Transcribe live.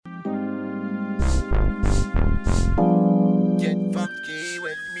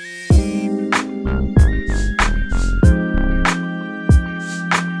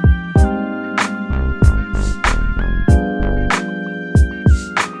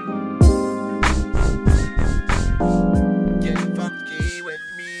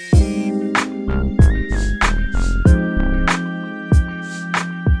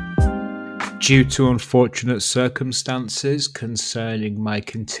Due to unfortunate circumstances concerning my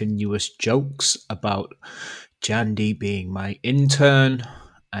continuous jokes about Jandy being my intern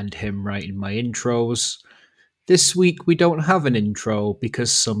and him writing my intros, this week we don't have an intro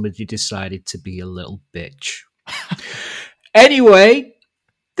because somebody decided to be a little bitch. Anyway,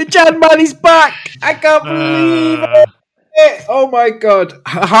 the Jandman is back! I can't believe it! Oh my god.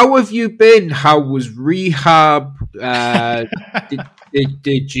 How have you been? How was rehab?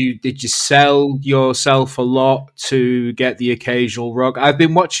 Did you sell yourself a lot to get the occasional rug? I've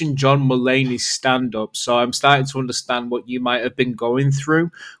been watching John Mulaney's stand-up, so I'm starting to understand what you might have been going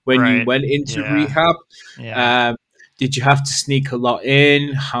through when you went into rehab. Yeah. Did you have to sneak a lot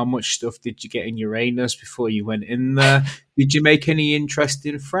in? How much stuff did you get in your anus before you went in there? Did you make any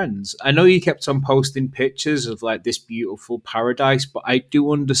interesting friends? I know you kept on posting pictures of like this beautiful paradise, but I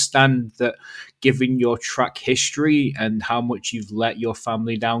do understand that given your track history and how much you've let your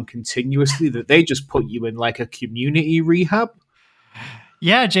family down continuously, that they just put you in like a community rehab.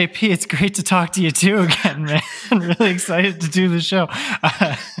 Yeah, JP, it's great to talk to you too again, man. I'm really excited to do the show.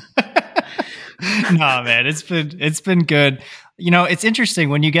 No, man, it's been good. You know, it's interesting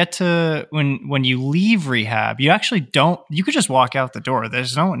when you get to when you leave rehab, you actually you could just walk out the door.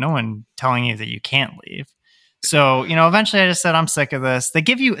 There's no one telling you that you can't leave. So, you know, eventually I just said, I'm sick of this.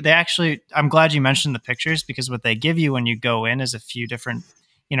 I'm glad you mentioned the pictures, because what they give you when you go in is a few different,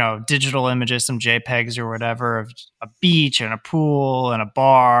 you know, digital images, some JPEGs or whatever of a beach and a pool and a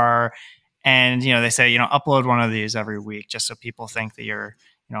bar. And, you know, they say, you know, upload one of these every week just so people think that you're,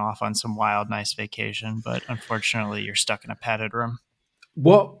 you know, off on some wild, nice vacation, but unfortunately you're stuck in a padded room.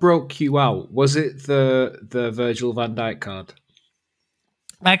 What broke you out? Was it the Virgil van Dijk card?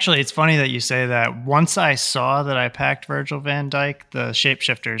 Actually, it's funny that you say that. Once I saw that I packed Virgil van Dijk, the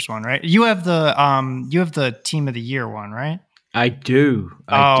Shapeshifters one, right? You have the Team of the Year one, right? I do.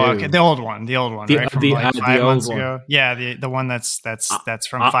 Okay. The old one, right? From like 5 months ago. Yeah, the one that's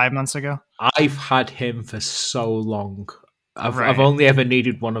from 5 months ago. I've had him for so long. I've only ever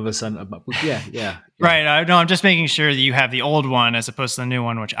needed one of a centre back. Yeah. Right. I'm just making sure that you have the old one as opposed to the new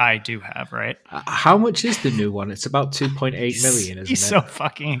one, which I do have, right? How much is the new one? It's about 2.8 million, isn't it? He's so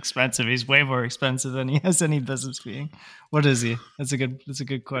fucking expensive. He's way more expensive than he has any business being. What is he? That's a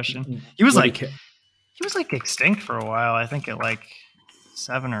good question. He was like extinct for a while. I think at like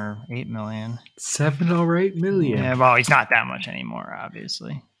 7 or 8 million. 7 or 8 million? Yeah, well, he's not that much anymore,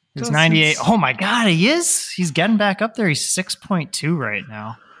 obviously. It's 98. Oh my God, he is. He's getting back up there. He's 6.2 right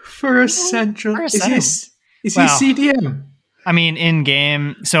now. For a central. Is he CDM? I mean, in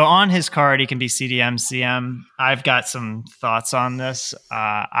game. So on his card, he can be CDM, CM. I've got some thoughts on this.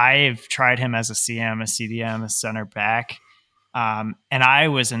 I've tried him as a CM, a CDM, a center back. And I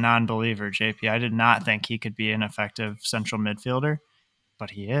was a non-believer, JP. I did not think he could be an effective central midfielder,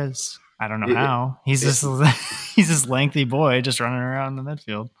 but he is. I don't know how. He's this lengthy boy just running around the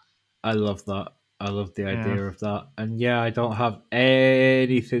midfield. I love that. I love the idea of that. And yeah, I don't have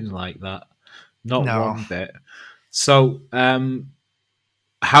anything like that. Not one bit. So,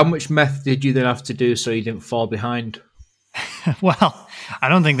 how much meth did you then have to do so you didn't fall behind? Well, I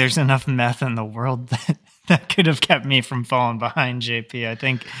don't think there's enough meth in the world that could have kept me from falling behind, JP. I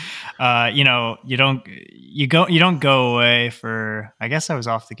think, you don't go away for, I guess I was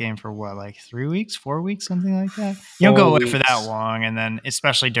off the game for what, like 3 weeks, 4 weeks, something like that. You don't go away for that long. And then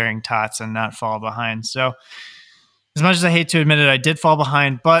especially during TOTS and not fall behind. So as much as I hate to admit it, I did fall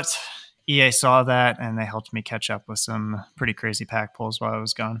behind, but EA saw that and they helped me catch up with some pretty crazy pack pulls while I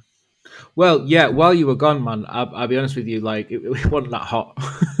was gone. Well, yeah, while you were gone, man, I'll be honest with you, like, it wasn't that hot.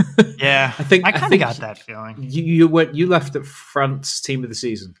 Yeah, I kind of got that feeling. You left at France Team of the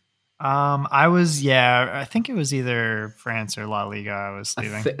Season. I think it was either France or La Liga I was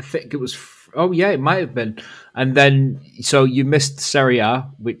leaving. I think it was, it might have been. And then, so you missed Serie A,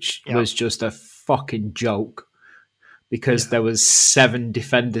 which was just a fucking joke because there was 7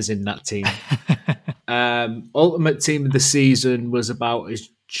 defenders in that team. Ultimate Team of the Season was about as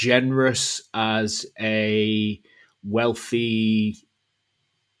generous as a wealthy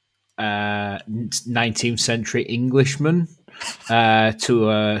 19th century Englishman to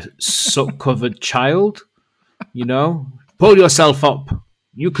a soot-covered child. You know, pull yourself up.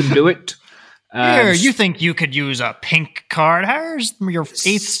 You can do it. Here, you think you could use a pink card? Here's your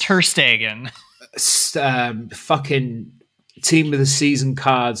 8th Ter Stegen. Fucking Team of the Season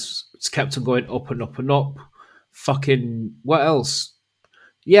cards. It's kept on going up and up and up. Fucking what else?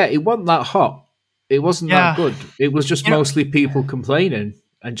 Yeah, it wasn't that hot. It wasn't that good. It was just mostly people complaining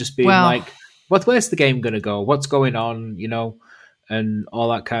and just being like, where's the game going to go? What's going on? You know, and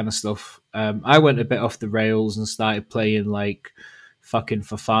all that kind of stuff. I went a bit off the rails and started playing like fucking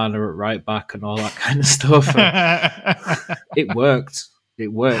Fofana at right back and all that kind of stuff. It worked. It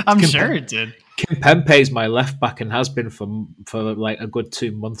worked. I'm sure it did. Kimpembe is my left back and has been for like a good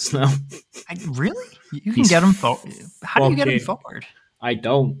 2 months now. Really? You can get him forward. How do you get him forward? I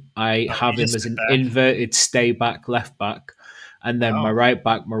don't. I have him as an inverted stay back left back, and then my right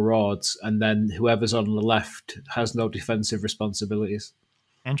back marauds, and then whoever's on the left has no defensive responsibilities.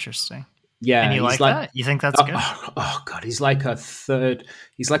 Interesting. Yeah, and you like that? You think that's good? Oh god, he's like a third.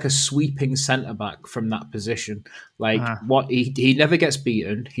 He's like a sweeping centre back from that position. Like what he never gets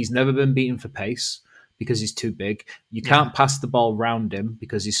beaten. He's never been beaten for pace because he's too big. You can't pass the ball round him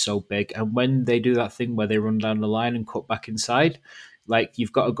because he's so big. And when they do that thing where they run down the line and cut back inside, like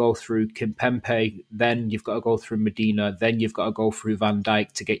you've got to go through Kimpembe, then you've got to go through Medina, then you've got to go through Van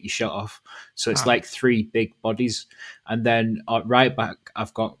Dijk to get your shot off. So it's like 3 big bodies. And then at right back,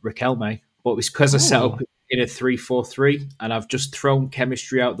 I've got Riquelme. But it's because I set up in a 3-4-3 and I've just thrown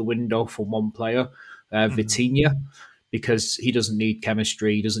chemistry out the window for one player, Vitinha, because he doesn't need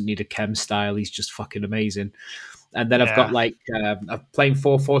chemistry. He doesn't need a chem style. He's just fucking amazing. And then I've got like, I'm playing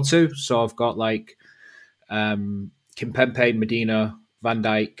 4-4-2. So I've got like Kimpembe, Medina, Van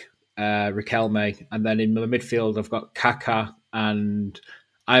Dijk, Riquelme. And then in my midfield, I've got Kaká and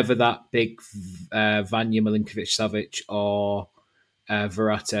either that big Vanja Milinkovic-Savic or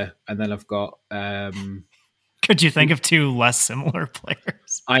Verratti, and then I've got. Could you think of 2 less similar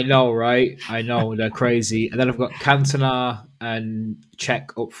players? I know, right? I know they're crazy. And then I've got Cantona and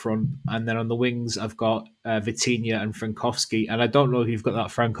Cech up front, and then on the wings I've got Vitinha and Frankowski. And I don't know if you've got that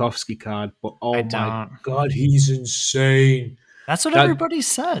Frankowski card, but my god, he's insane. That's what everybody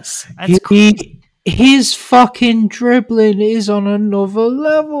says. That's cool. His fucking dribbling is on another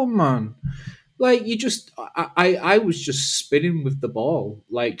level, man. Like you just, I was just spinning with the ball,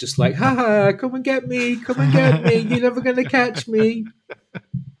 like just like, ha, come and get me, you're never gonna catch me.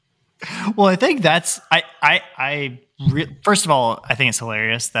 Well, I think that's first of all, I think it's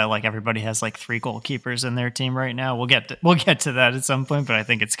hilarious that like everybody has like 3 goalkeepers in their team right now. We'll get to that at some point, but I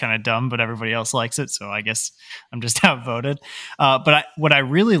think it's kind of dumb. But everybody else likes it, so I guess I'm just outvoted. But what I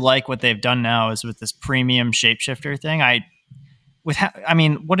really like what they've done now is with this premium shapeshifter thing. What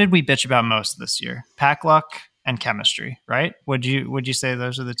did we bitch about most this year? Pack luck and chemistry, right? Would you say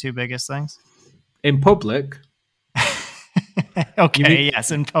those are the 2 biggest things? In public? Okay,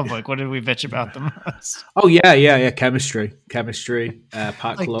 yes, in public. What did we bitch about the most? Oh, yeah. Chemistry,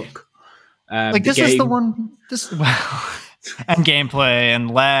 pack luck. This is the one... and gameplay and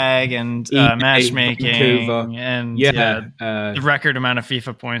lag and matchmaking and the record amount of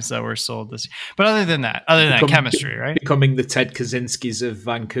FIFA points that were sold this year. But other than that, chemistry, right? Becoming the Ted Kaczynskis of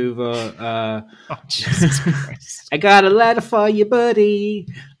Vancouver. Oh, Jesus Christ. I got a letter for you, buddy.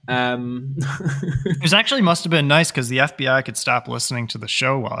 It was actually must have been nice because the FBI could stop listening to the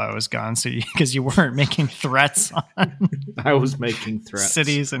show while I was gone, because you weren't making threats on I was making threats.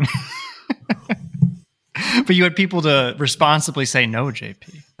 Cities and... But you had people to responsibly say no,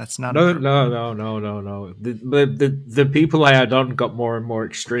 JP. That's not no. The people I had on got more and more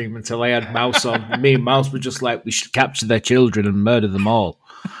extreme until I had Mouse on. Me and Mouse were just like, we should capture their children and murder them all.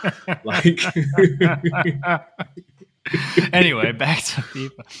 Like, anyway, back to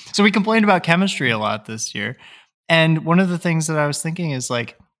FIFA. So we complained about chemistry a lot this year, and one of the things that I was thinking is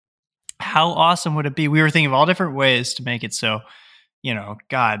like, how awesome would it be? We were thinking of all different ways to make it so,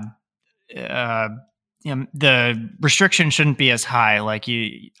 the restriction shouldn't be as high. Like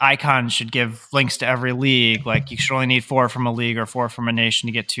icons should give links to every league. Like you should only need 4 from a league or 4 from a nation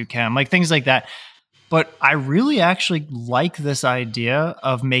to get 2 chem, like things like that. But I really actually like this idea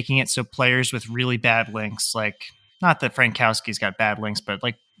of making it so players with really bad links, like not that Frankowski's got bad links, but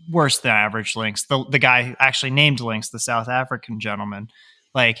like worse than average links. The guy actually named links, the South African gentleman,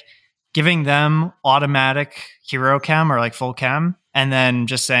 like giving them automatic hero chem or like full chem, and then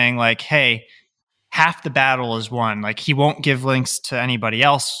just saying like, hey, half the battle is won. Like he won't give links to anybody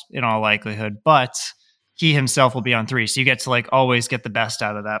else in all likelihood, but he himself will be on 3. So you get to like always get the best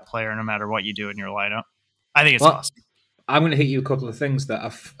out of that player no matter what you do in your lineup. I think it's awesome. I'm going to hit you a couple of things that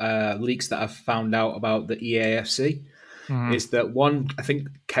I've leaks that I've found out about the EAFC. Is that one, I think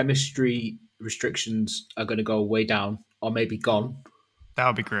chemistry restrictions are going to go way down or maybe gone. That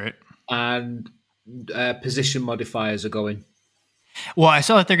would be great. And position modifiers are going. Well, I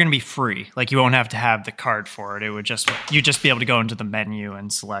saw that they're going to be free. Like you won't have to have the card for it. You'd just be able to go into the menu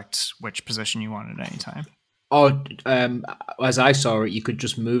and select which position you want at any time. Or as I saw it, you could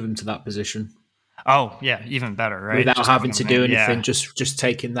just move them to that position. Oh, yeah, even better, right? Without just having to do anything, yeah. just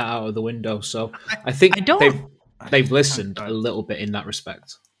taking that out of the window. So I think they've listened a little bit in that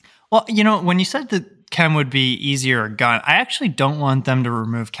respect. Well, when you said that chem would be easier or gone. I actually don't want them to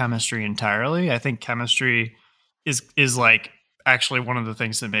remove chemistry entirely. I think chemistry is like actually one of the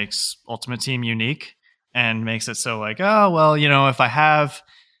things that makes Ultimate Team unique and makes it so like, oh well, if I have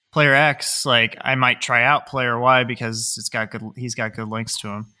player X, like I might try out player Y because he's got good links to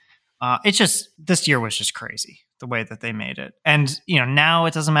him. It's just this year was just crazy the way that they made it, and now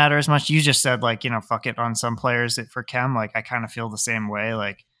it doesn't matter as much. You just said like fuck it on some players for chem. Like I kind of feel the same way.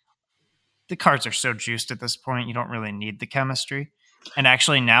 Like the cards are so juiced at this point, you don't really need the chemistry. And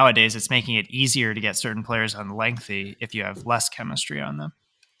actually nowadays it's making it easier to get certain players on lengthy if you have less chemistry on them.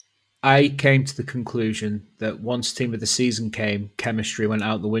 I came to the conclusion that once team of the season came, chemistry went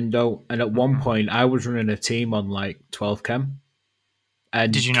out the window. And at one point, I was running a team on like 12 chem.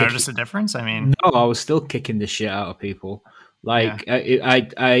 And did you notice a difference? I mean, no, I was still kicking the shit out of people. Like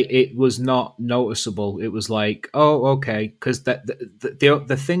it was not noticeable. It was like, oh, okay, because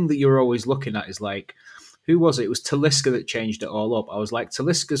the thing that you're always looking at is like, who was it? It was Talisca that changed it all up. I was like,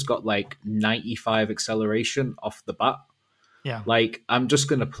 Talisca's got like 95 acceleration off the bat. Yeah. Like, I'm just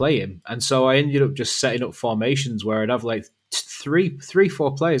going to play him. And so I ended up just setting up formations where I'd have like three,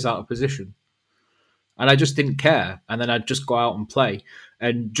 4 players out of position. And I just didn't care. And then I'd just go out and play.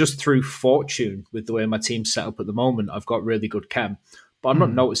 And just through fortune, with the way my team's set up at the moment, I've got really good chem. But I'm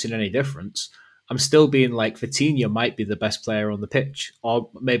not noticing any difference. I'm still being like, Vitinha might be the best player on the pitch. Or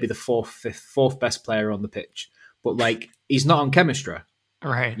maybe the fourth best player on the pitch. But like, he's not on chemistry.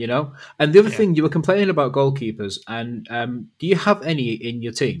 Right. And the other thing, you were complaining about goalkeepers, and do you have any in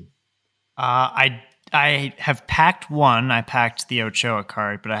your team? I have packed one. I packed the Ochoa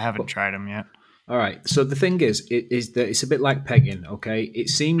card, but I haven't tried him yet. All right. So the thing is that it's a bit like pegging. Okay, it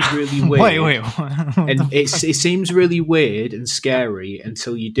seems really weird. wait. And it seems really weird and scary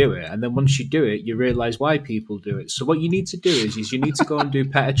until you do it, and then once you do it, you realize why people do it. So what you need to do is you need to go and do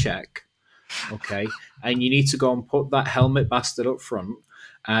peta check. Okay, and you need to go and put that helmet bastard up front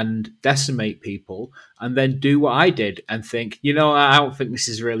and decimate people, and then do what I did and think, I don't think this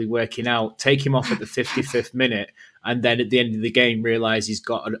is really working out. Take him off at the 55th minute, and then at the end of the game, realize he's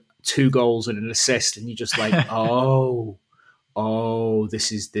got 2 goals and an assist, and you're just like, oh,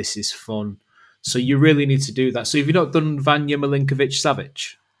 this is fun. So you really need to do that. So have you not done Vanya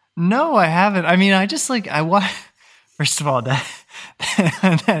Milinkovic-Savic? No, I haven't. I mean, I just like First of all, that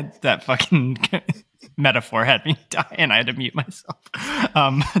fucking metaphor had me dying. I had to mute myself.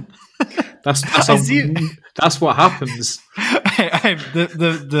 That's what happens.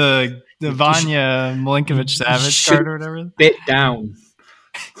 The Vanya Milinkovic-Savic card or whatever. Bit down.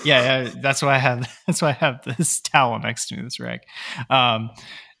 Yeah, that's why I have this towel next to me. This rag.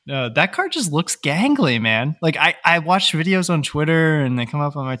 No, that card just looks gangly, man. Like I watch videos on Twitter and they come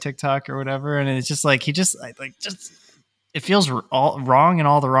up on my TikTok or whatever, and it's just like it feels all wrong in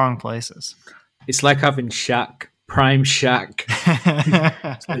all the wrong places. It's like having Shaq, prime Shaq.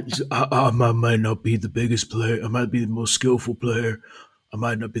 I might not be the biggest player. I might be the most skillful player. I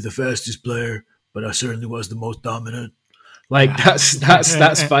might not be the fastest player, but I certainly was the most dominant. Like that's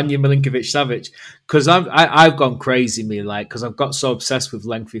Vanya Milinkovic-Savic. Because I've gone crazy, because I've got so obsessed with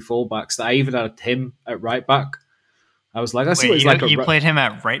lengthy fullbacks that I even had him at right back. I was like, you played him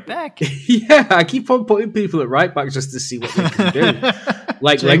at right back? Yeah, I keep on putting people at right back just to see what they can do.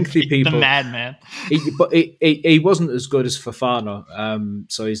 Like lengthy people. The madman. But he wasn't as good as Fofana,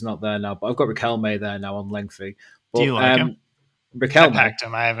 so he's not there now. But I've got Riquelme there now on lengthy. But, do you like him? Riquelme. I packed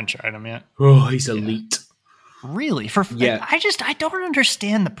him. I haven't tried him yet. Oh, he's elite. Really? I don't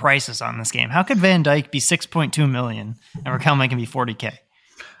understand the prices on this game. How could Van Dijk be 6.2 million and Riquelme can be 40K?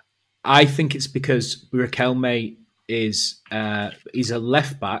 I think it's because Riquelme is he's a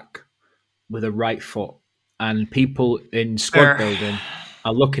left back with a right foot, and people in squad building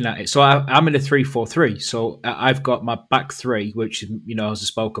are looking at it. So I'm in a 3-4-3. So I've got my back three, which as I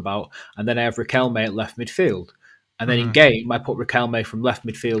spoke about, and then I have Riquelme at left midfield. And then in game, I put Riquelme from left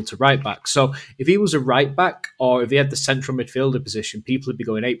midfield to right back. So if he was a right back or if he had the central midfielder position, people would be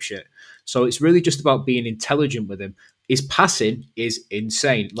going apeshit. So it's really just about being intelligent with him. His passing is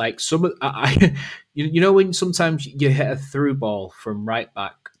insane. Like when sometimes you hit a through ball from right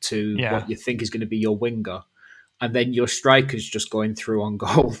back to what you think is going to be your winger, and then your striker's just going through on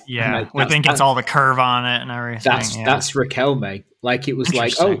goal. Yeah, I think it's all the curve on it and everything. That's Riquelme. Like it was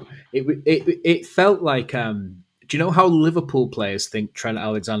like, it felt like do you know how Liverpool players think Trent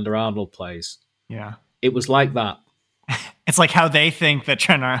Alexander-Arnold plays? Yeah. It was like that. It's like how they think that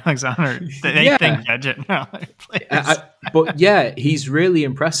Trent Alexander, they think that plays. But yeah, he's really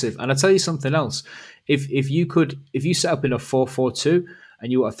impressive. And I'll tell you something else. If you set up in a 4-4-2 and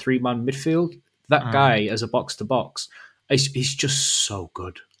you got a 3-man midfield, that guy as a box-to-box, he's just so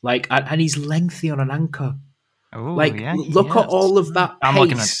good. Like, and he's lengthy on an anchor. Oh, Like, yeah, he look at is. all of that I'm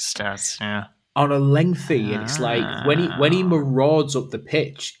looking at the pace stats. Yeah. on a lengthy, and it's like when he Oh. marauds up the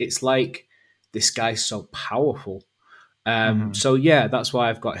pitch, it's like this guy's so powerful. Mhm. So yeah, that's why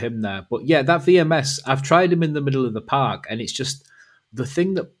I've got him there. But yeah, that VMS, I've tried him in the middle of the park, and it's just the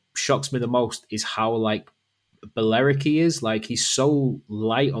thing that shocks me the most is how like Balearic he is. Like he's so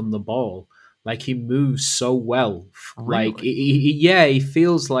light on the ball. Like he moves so well. Like Really? yeah, he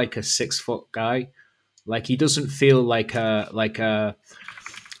feels like a 6 foot guy. Like he doesn't feel like a.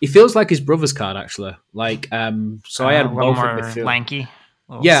 He feels like his brother's card actually. Like so I had A them little both at more midfield. lanky.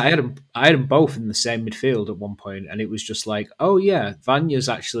 A little Yeah, I skinny. had them. I had them both in the same midfield at one point, and it was just like, oh yeah, Vanya's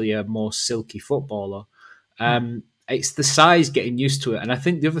actually a more silky footballer. Hmm. It's the size getting used to it, and I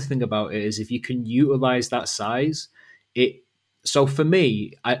think the other thing about it is if you can utilize that size, it. So for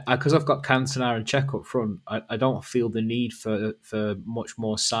me, I because I've got Cantona and Czech up front, I don't feel the need for much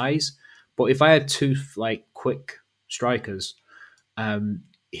more size. But if I had two like quick strikers, um,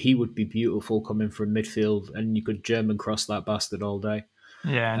 he would be beautiful coming from midfield, and you could German cross that bastard all day.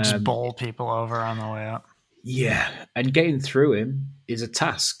 Yeah, and just Um, bowl people over on the way up. yeah, and getting through him is a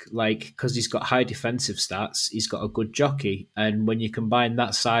task. Like because he's got high defensive stats, he's got a good jockey, and when you combine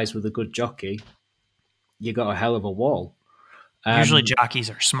that size with a good jockey, you got a hell of a wall. Usually Um, jockeys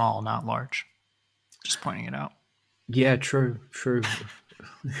are small, not large. Just pointing it out. yeah, true, true.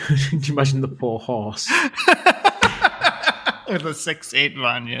 Can you imagine the poor horse? With a 6'8"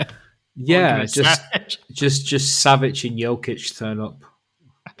 Vanya. Looking Yeah, at Savage. just Savic and Jokic turn up.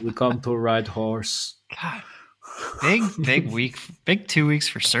 We come to ride horse. God. Big 2 weeks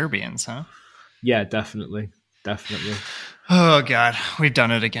for Serbians, huh? Yeah, definitely, definitely. Oh God, we've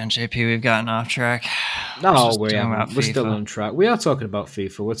done it again, JP. We've gotten off track. No, We're we haven't. We're still on track. We are talking about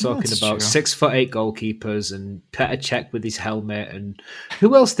FIFA. We're talking That's about true. 6'8" goalkeepers and Petr Cech with his helmet. And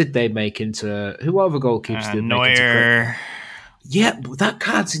who else did they make into? Who other goalkeepers did they make into? Neuer. Yeah, but that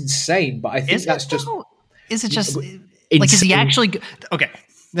card's insane. But I think Is that's it just though? Is it just like insane, is he actually good? Okay?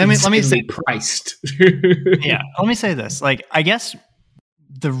 Let me say insanely priced. yeah. Let me say this. Like I guess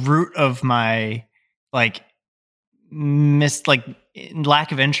the root of my like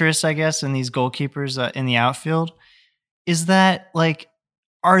lack of interest, I guess, in these goalkeepers in the outfield is that like,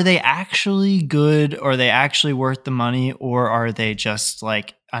 are they actually good? Or are they actually worth the money? Or are they just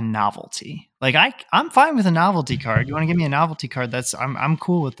like a novelty? Like I'm fine with a novelty card. You want to give me a novelty card? I'm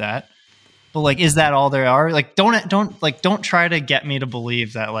cool with that. But like, is that all there are? Like, don't try to get me to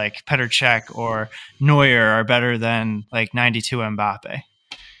believe that like Petr Cech or Neuer are better than like 92 Mbappe.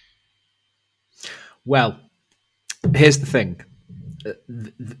 Well, here's the thing.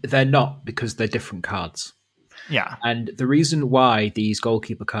 They're not because they're different cards. Yeah. And the reason why these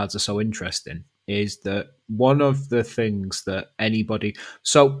goalkeeper cards are so interesting is that one of the things that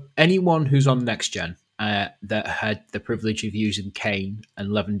anyone who's on next gen that had the privilege of using Kane and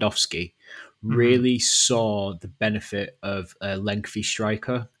Lewandowski really saw the benefit of a lengthy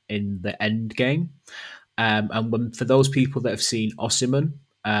striker in the end game. For those people that have seen Osimhen,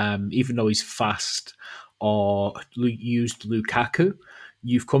 even though he's fast, or used Lukaku,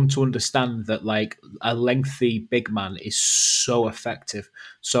 you've come to understand that like a lengthy big man is so effective.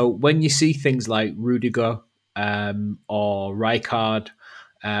 So when you see things like Rudiger or Rijkaard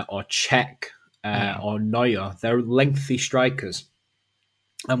or Czech or Neuer, they're lengthy strikers.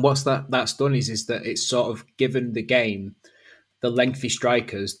 And what's that's done is that it's sort of given the game the lengthy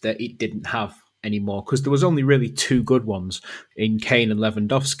strikers that it didn't have anymore because there was only really two good ones in Kane and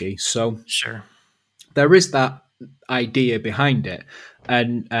Lewandowski. So Sure. there is that idea behind it,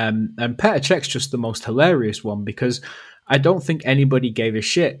 and Petr Cech's just the most hilarious one because I don't think anybody gave a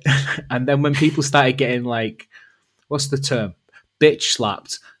shit. And then when people started getting like, what's the term, bitch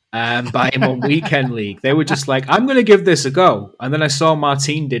slapped by him on Weekend League, they were just like, I'm going to give this a go. And then I saw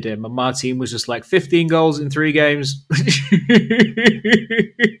Martin did him, and Martin was just like 15 goals in 3 games.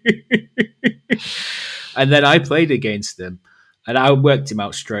 And then I played against him, and I worked him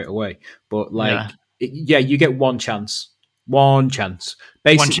out straight away. But like, yeah, you get one chance. One chance.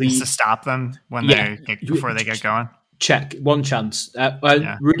 Basically, one chance to stop them when before they get going. Check one chance.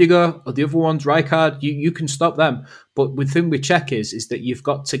 Rudiger or the other ones, Rijkaard, you can stop them. But the thing with Czech is that you've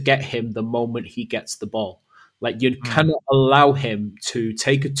got to get him the moment he gets the ball. Like you cannot allow him to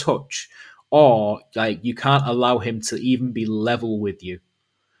take a touch, or like you can't allow him to even be level with you.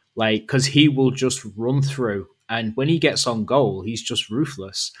 Like because he will just run through, and when he gets on goal, he's just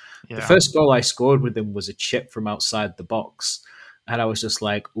ruthless. Yeah. The first goal I scored with him was a chip from outside the box, and I was just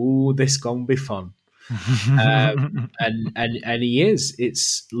like, "Ooh, this gonna be fun." And he is.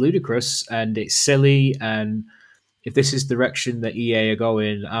 It's ludicrous and it's silly, and if this is the direction that EA are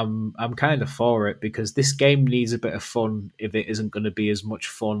going, I'm kind of for it because this game needs a bit of fun. If it isn't going to be as much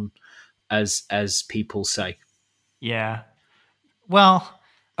fun as people say. Yeah. Well,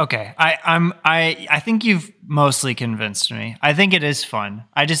 okay. I think you've mostly convinced me. I think it is fun.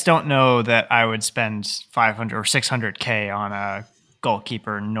 I just don't know that I would spend 500 or 600K on a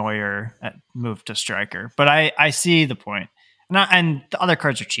goalkeeper Neuer at move to striker. But I see the point. And the other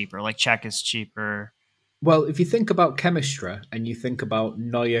cards are cheaper. Like Czech is cheaper. Well, if you think about chemistry and you think about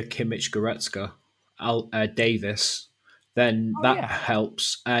Neuer, Kimmich, Goretzka, Davis, then Oh that yeah.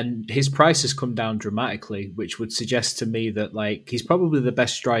 helps. And his price has come down dramatically, which would suggest to me that like he's probably the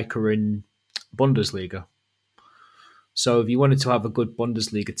best striker in Bundesliga. So if you wanted to have a good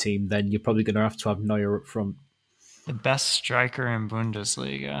Bundesliga team, then you're probably going to have Neuer up front. The best striker in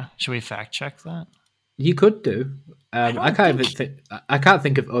Bundesliga. Should we fact check that? You could do. I can't think... even think. I can't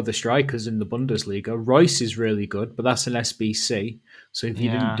think of other strikers in the Bundesliga. Royce is really good, but that's an SBC. So if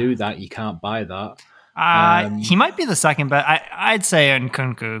you didn't do that, you can't buy that. He might be the second best. I'd say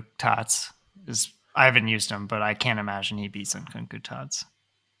Nkunku Tots is. I haven't used him, but I can't imagine he beats Nkunku Tots.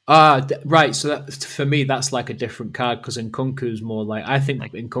 Right. So that, for me, that's like a different card because Nkunku's more like I think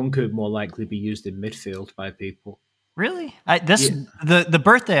Nkunku would more likely be used in midfield by people. Really? The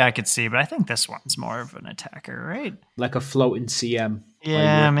birthday I could see, but I think this one's more of an attacker, right? Like a floating CM.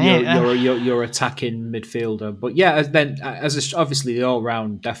 Yeah, you're attacking midfielder, but yeah, then obviously the all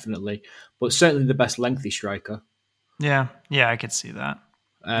round definitely, but certainly the best lengthy striker. Yeah, I could see that.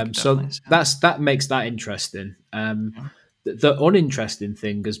 So that makes that interesting. The uninteresting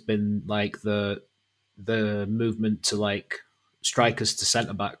thing has been like the movement to like strikers to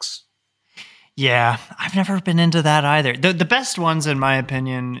centre backs. Yeah, I've never been into that either. The best ones, in my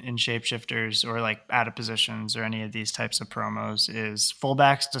opinion, in Shapeshifters or like out of positions or any of these types of promos is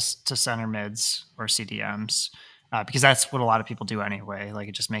fullbacks to center mids or CDMs, because that's what a lot of people do anyway. Like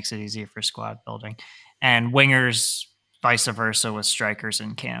it just makes it easier for squad building. And wingers, vice versa, with strikers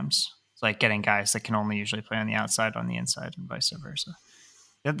and cams. It's like getting guys that can only usually play on the outside, on the inside, and vice versa.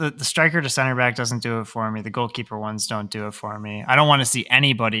 The striker to center back doesn't do it for me. The goalkeeper ones don't do it for me. I don't want to see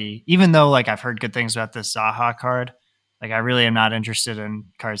anybody, even though like I've heard good things about this Zaha card. Like I really am not interested in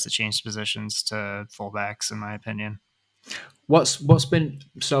cards that change positions to fullbacks, in my opinion. What's been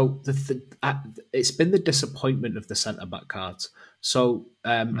so it's been the disappointment of the centre back cards. So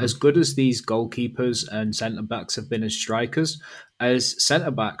as good as these goalkeepers and centre backs have been as strikers, as centre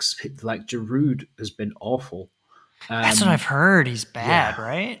backs like Giroud has been awful. That's what I've heard. He's bad,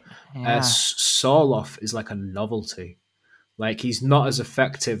 right? Yeah. Sorloth is like a novelty. Like he's not as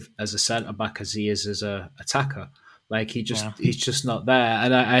effective as a centre back as he is as a attacker. Like he's just not there,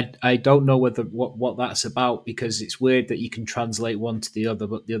 and I don't know what that's about because it's weird that you can translate one to the other,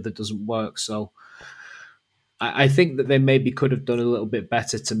 but the other doesn't work. So I think that they maybe could have done a little bit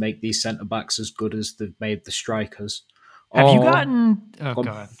better to make these centre backs as good as they've made the strikers. Have you gotten? Oh,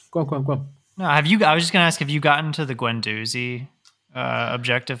 go on. No, have you? I was just going to ask, have you gotten to the Guendouzi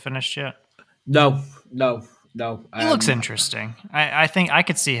objective finished yet? No. He looks interesting. I think I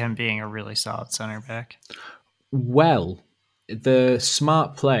could see him being a really solid center back. Well, the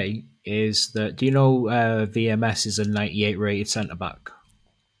smart play is that, do you know VMS is a 98 rated centre back?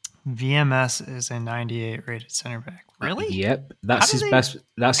 VMS is a 98 rated center back. Really? Yep. That's his best.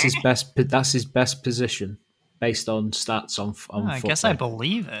 That's his best position. Based on stats on I guess I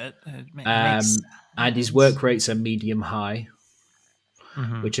believe it. And his work rates are medium high,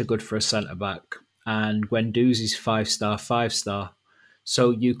 which are good for a centre back. And Guendouzi's 5-star.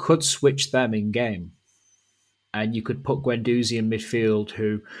 So you could switch them in game. And you could put Guendouzi in midfield,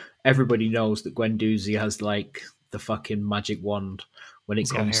 who everybody knows that Guendouzi has like the fucking magic wand when it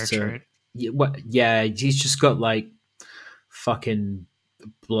comes to. Yeah, he's just got like fucking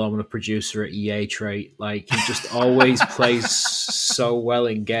blown a producer at EA trait. Like he just always plays so well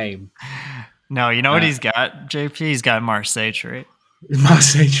in game. No, you know what he's got, JP? He's got Marseille trait.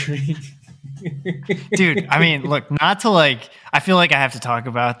 Marseille trait. Dude, I mean, look, not to like, I feel like I have to talk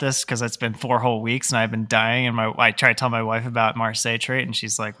about this because it's been 4 whole weeks and I've been dying. And I try to tell my wife about Marseille trait and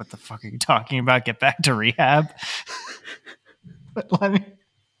she's like, what the fuck are you talking about? Get back to rehab. But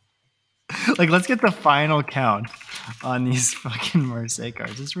let's get the final count on these fucking Marseille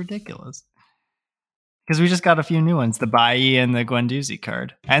cards. It's ridiculous. Because we just got a few new ones, the Bailly and the Guendouzi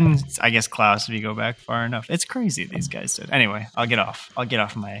card. And I guess Klaus, if you go back far enough. It's crazy these guys did. Anyway, I'll get off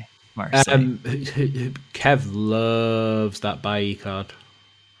my Marseille. Kev loves that Bailly card.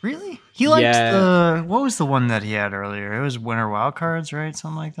 Really? He liked what was the one that he had earlier? It was Winter Wild Cards, right?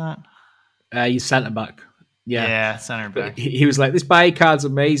 Something like that? He's centre back. Yeah. Yeah, center But back. he was like, this buy card's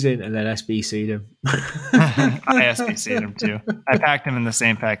amazing, and then SBC'd him. I SBC'd him too. I packed him in the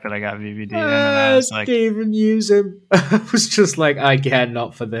same pack that I got VVD in, and I was like, didn't even use him. I was just like, I care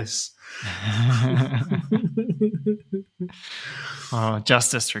not for this. oh,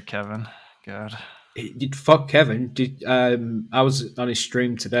 justice for Kevin. God. Did fuck Kevin? I was on his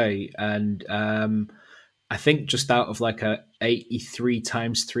stream today, and I think just out of like a 83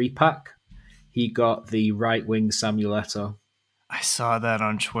 times 3 pack, he got the right wing Samuel Eto'o. I saw that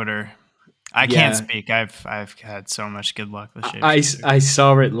on Twitter. I can't speak. I've had so much good luck with Shapeshifters. I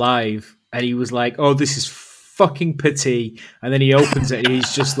saw it live, and he was like, "Oh, this is fucking pity," and then he opens it, and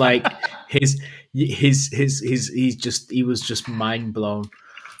he's just like, he was just mind blown.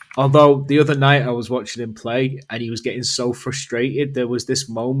 Although the other night I was watching him play, and he was getting so frustrated. There was this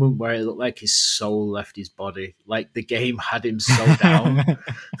moment where it looked like his soul left his body, like the game had him so down. And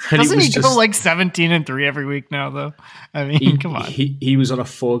Doesn't he go like 17-3 every week now, though? I mean, come on. He was on a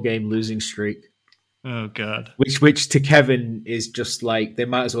 4-game losing streak. Oh god. Which to Kevin is just like, they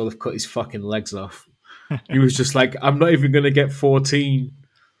might as well have cut his fucking legs off. He was just like, I'm not even gonna get 14.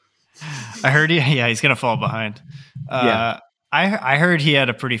 I heard he's gonna fall behind. Yeah. I heard he had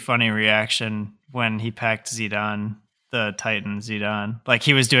a pretty funny reaction when he packed Zidane, the Titan Zidane. Like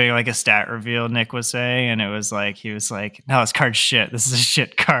he was doing like a stat reveal, Nick was saying, and it was like, he was like, no, this card's shit. This is a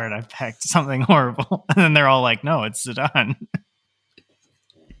shit card. I packed something horrible. And then they're all like, no, it's Zidane.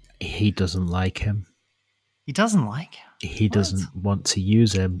 He doesn't like him. He doesn't like him? He doesn't want to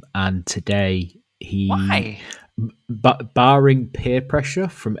use him. And today Why? Barring peer pressure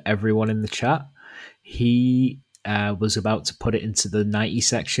from everyone in the chat, he was about to put it into the 90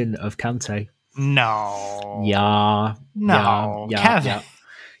 section of Kante. No. Yeah. No. Kevin.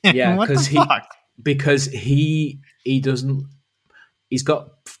 Yeah. What the fuck? Because he doesn't. He's got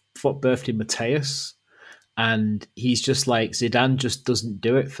FUT birthday Mateus, and he's just like, Zidane just doesn't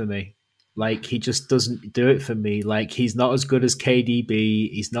do it for me. Like, he just doesn't do it for me. Like, he's not as good as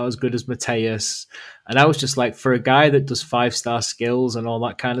KDB. He's not as good as Mateus. And I was just like, for a guy that does 5-star skills and all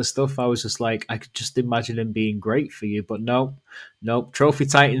that kind of stuff, I was just like, I could just imagine him being great for you. But nope. Trophy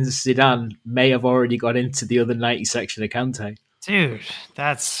Titans Zidane may have already got into the other 90 section of Kante. Dude,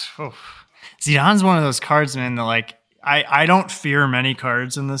 that's... Zidane's one of those cards, man, that like, I don't fear many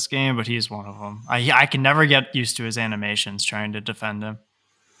cards in this game, but he's one of them. I can never get used to his animations trying to defend him.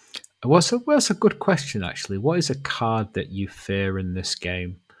 What's a good question, actually? What is a card that you fear in this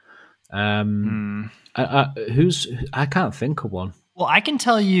game? I can't think of one. Well, I can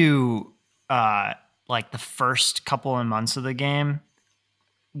tell you, like the first couple of months of the game,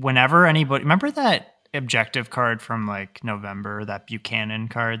 whenever anybody... Remember that objective card from like November, that Buchanan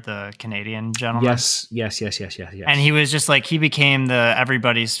card, the Canadian gentleman? Yes. And he was just like, he became the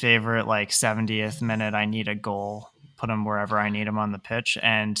everybody's favorite, like 70th minute, I need a goal, put him wherever I need him on the pitch.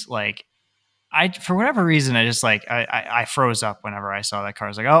 And like, for whatever reason, I just like, I froze up whenever I saw that card.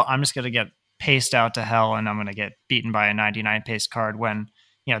 I was like, oh, I'm just going to get paced out to hell, and I'm going to get beaten by a 99 pace card when,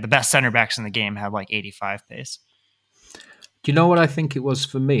 you know, the best center backs in the game have like 85 pace. Do you know what I think it was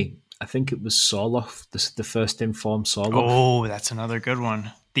for me? I think it was Sorloth, the first informed Sorloth. Oh, that's another good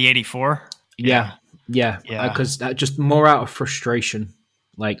one. The 84? Yeah. Because just more out of frustration.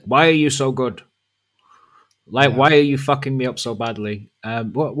 Like, why are you so good? Like, why are you fucking me up so badly?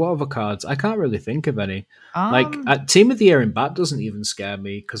 What other cards? I can't really think of any. Like, Team of the Year in Bat doesn't even scare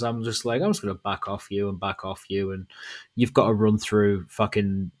me, because I'm just like, I'm just going to back off you, and you've got to run through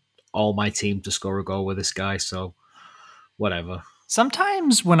fucking all my team to score a goal with this guy, so whatever.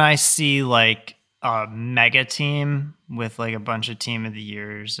 Sometimes when I see like a mega team with like a bunch of Team of the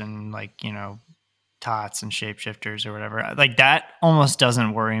Years and like, you know, tots and shapeshifters or whatever, like that almost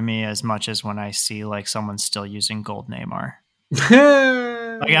doesn't worry me as much as when I see like someone still using gold Neymar.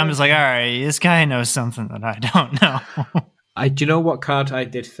 Like, I'm just like, all right, this guy knows something that I don't know. Do you know what card I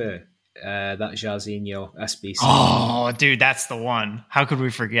did for that Jarzinho SBC? Oh, dude, that's the one. How could we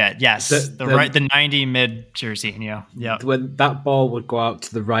forget? Yes, the 90 mid Jarzinho. Yeah. When that ball would go out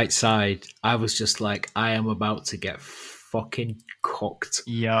to the right side, I was just like, I am about to get fucking cooked.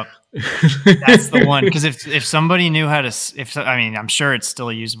 Yep. That's the one. Because if somebody knew how to, I mean, I'm sure it's still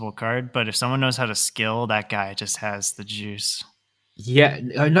a usable card, but if someone knows how to skill, that guy just has the juice. Yeah,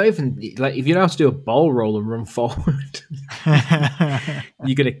 not even like, if you know how to do a ball roll and run forward,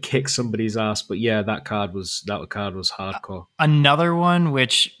 you're gonna kick somebody's ass. But yeah, that card was hardcore. Another one,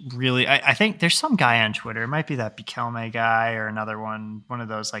 which really, I think there's some guy on Twitter, it might be that Bikelme guy or another one of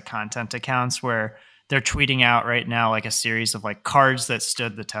those like content accounts where they're tweeting out right now like a series of like cards that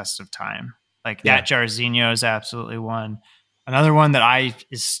stood the test of time. Like that Jarzinho is absolutely one. Another one that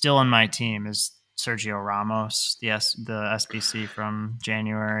is still on my team is Sergio Ramos, the SBC from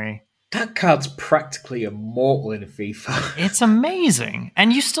January. That card's practically immortal in FIFA. It's amazing.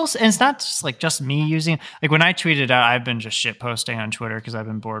 And it's not just like just me using, like when I tweeted out, I've been just shit posting on Twitter because I've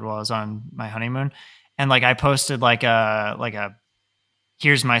been bored while I was on my honeymoon. And like I posted like a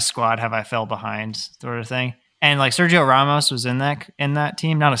here's my squad, have I fell behind sort of thing. And like Sergio Ramos was in that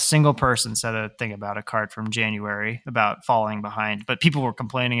team. Not a single person said a thing about a card from January about falling behind. But people were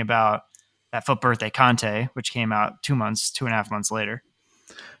complaining about that FUT Birthday Conte, which came out 2.5 months later.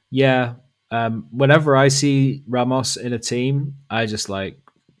 Yeah. Whenever I see Ramos in a team, I just like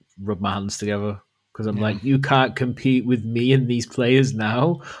rub my hands together because I'm like, you can't compete with me and these players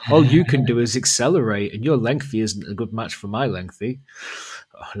now. All you can do is accelerate, and your lengthy isn't a good match for my lengthy.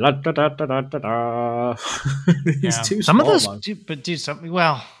 He's too some small, of those, man. but dude,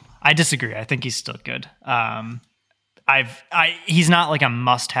 well, I disagree. I think he's still good. He's not like a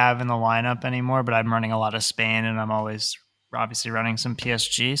must-have in the lineup anymore, but I'm running a lot of Spain, and I'm always obviously running some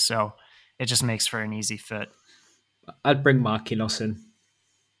PSG, so it just makes for an easy fit. I'd bring Marquinhos in.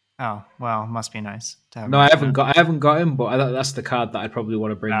 Oh well, must be nice to have. No, I haven't got him, but that's the card that I'd probably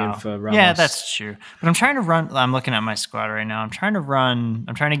want to bring in for Ramos. Yeah, that's true. But I'm trying to run. I'm looking at my squad right now. I'm trying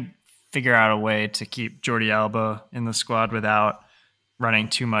to figure out a way to keep Jordi Alba in the squad without running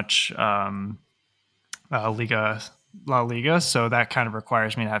too much La Liga. So that kind of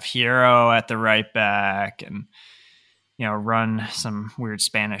requires me to have Hero at the right back and run some weird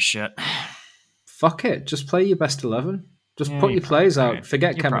Spanish shit. Fuck it, just play your best 11. Just put your plays out. Right.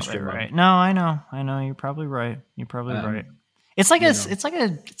 Forget you're chemistry, man. Right. No, I know. You're probably right. Right. It's like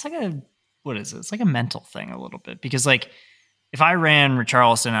a what is it? It's like a mental thing a little bit because like if I ran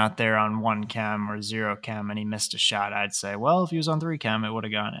Richarlison out there on 1 chem or 0 chem and he missed a shot, I'd say, well, if he was on 3 chem, it would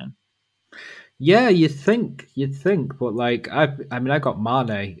have gone in. Yeah, you'd think, but like I got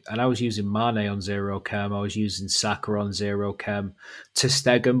Mane and I was using Mane on 0 chem. I was using Saka on 0 chem. ter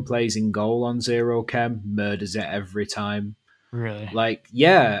Stegen plays in goal on 0 chem, murders it every time. Really? Like,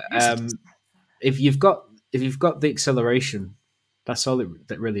 yeah. If you've got the acceleration, that's all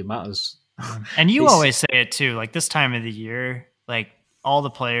that really matters. And you always say it too. Like this time of the year, like all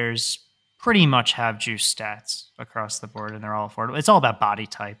the players pretty much have juice stats across the board, and they're all affordable. It's all about body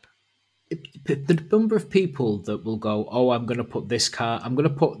type. The number of people that will go, oh, I'm going to put this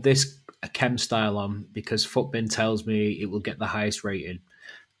chem style on because Footbin tells me it will get the highest rating.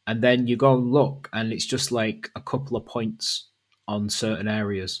 And then you go and look, and it's just like a couple of points on certain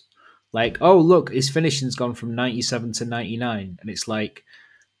areas. Like, oh, look, his finishing's gone from 97 to 99. And it's like,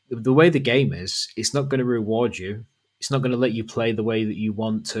 the way the game is, it's not going to reward you. It's not going to let you play the way that you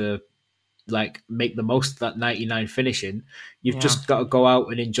want to, like, make the most of that 99 finishing. You've just got to go out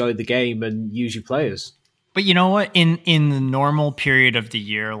and enjoy the game and use your players. But you know what? In the normal period of the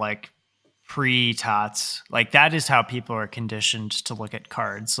year, like pre-tots, like that is how people are conditioned to look at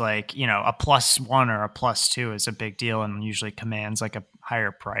cards. Like, a +1 or a +2 is a big deal and usually commands like a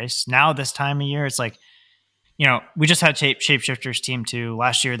higher price. Now this time of year, it's like, we just had Shapeshifters Team 2.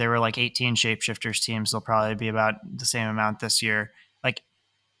 Last year, there were like 18 Shapeshifters teams. They'll probably be about the same amount this year. Like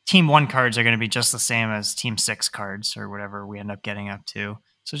Team 1 cards are going to be just the same as Team 6 cards or whatever we end up getting up to.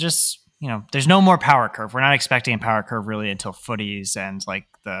 So just, there's no more power curve. We're not expecting a power curve really until footies and like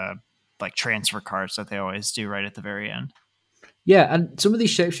the transfer cards that they always do right at the very end. Yeah, and some of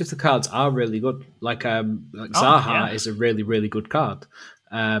these Shapeshifter cards are really good. Like Zaha is a really, really good card.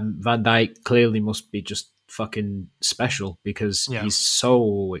 Van Dijk clearly must be just fucking special because he's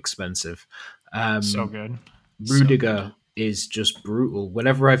so expensive. So good. Rudiger is just brutal.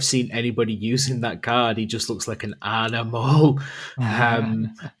 Whenever I've seen anybody using that card, he just looks like an animal.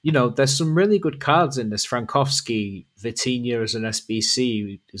 There's some really good cards in this. Frankowski, Vitinha as an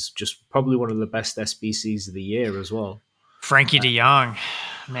SBC is just probably one of the best SBCs of the year as well. Frankie de Jong,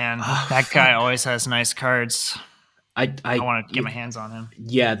 man, that guy always has nice cards. I want to get my hands on him.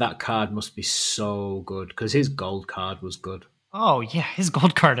 Yeah, that card must be so good because his gold card was good. Oh, yeah, his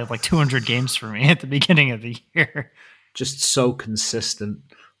gold card had like 200 games for me at the beginning of the year. Just so consistent,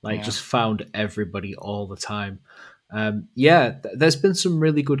 just found everybody all the time. There's been some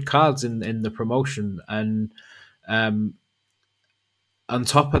really good cards in the promotion, and on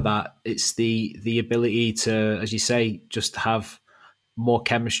top of that, it's the ability to, as you say, just have more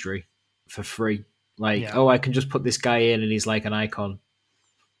chemistry for free. I can just put this guy in and he's like an icon.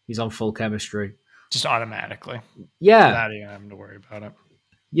 He's on full chemistry. Just automatically. Yeah. Without even having to worry about it.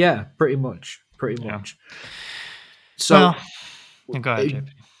 Yeah, pretty much. So, go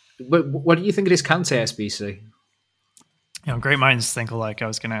ahead, JP. What do you think of this Kante SBC? Great minds think alike. I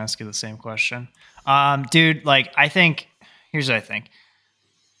was going to ask you the same question. Dude, here's what I think.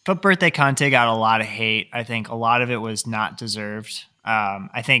 But Birthday Conte got a lot of hate. I think a lot of it was not deserved.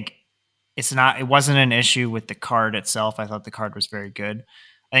 I think it wasn't an issue with the card itself. I thought the card was very good.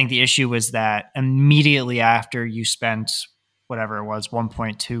 I think the issue was that immediately after you spent whatever it was,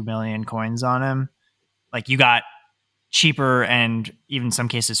 1.2 million coins on him, like you got cheaper and even some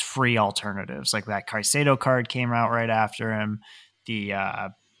cases free alternatives. Like that Caicedo card came out right after him. The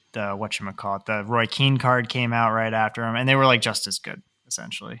whatchamacallit, the Roy Keane card came out right after him, and they were like just as good,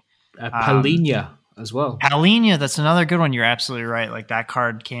 essentially. Palhinha as well. Palhinha, that's another good one. You're absolutely right. Like that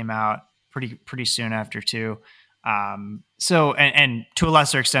card came out pretty soon after too. So and to a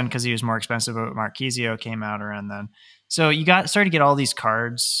lesser extent because he was more expensive, but Marquisio came out around then. So you started to get all these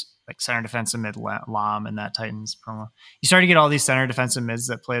cards like center defensive mid Lam and that Titans promo. You started to get all these center defensive mids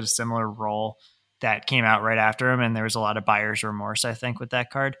that played a similar role that came out right after him, and there was a lot of buyer's remorse, I think, with that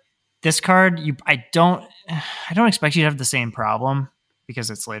card. This card, I don't expect you to have the same problem because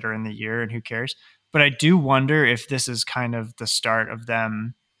it's later in the year and who cares. But I do wonder if this is kind of the start of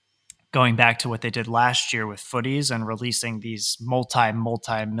them going back to what they did last year with footies and releasing these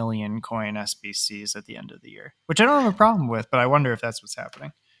multi-million coin SBCs at the end of the year, which I don't have a problem with, but I wonder if that's what's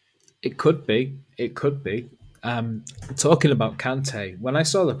happening. It could be. It could be. Talking about Kante, when I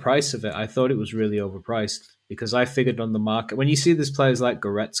saw the price of it, I thought it was really overpriced because I figured on the market, when you see these players like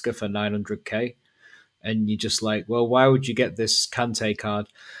Goretzka for 900k, and you're just like, well, why would you get this Kante card?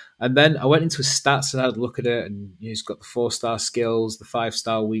 And then I went into his stats and had a look at it, and he's got the 4-star skills, the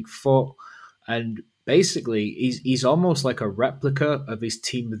 5-star weak foot, and basically he's almost like a replica of his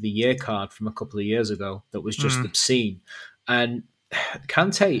Team of the Year card from a couple of years ago that was just obscene. And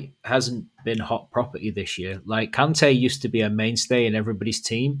Kante hasn't been hot property this year. Like Kante used to be a mainstay in everybody's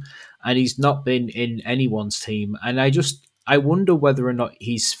team, and he's not been in anyone's team. And I wonder whether or not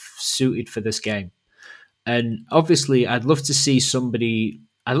he's suited for this game. And obviously, I'd love to see somebody.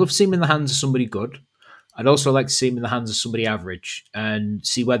 I'd love to see him in the hands of somebody good. I'd also like to see him in the hands of somebody average and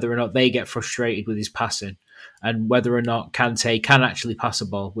see whether or not they get frustrated with his passing and whether or not Kante can actually pass a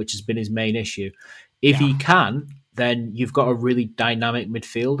ball, which has been his main issue. If he can, then you've got a really dynamic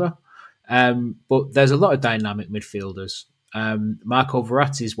midfielder. But there's a lot of dynamic midfielders. Marco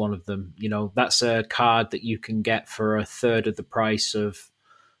Verratti is one of them. You know, that's a card that you can get for a third of the price of,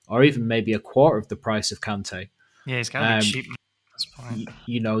 or even maybe a quarter of the price of Kante. Yeah, he's got to be cheap at this point.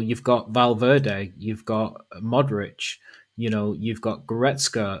 You know, you've got Valverde, you've got Modric, you know, you've got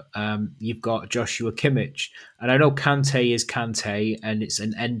Goretzka, you've got Joshua Kimmich. And I know Kante is Kante and it's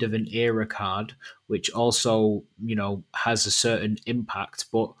an end of an era card, which also, you know, has a certain impact.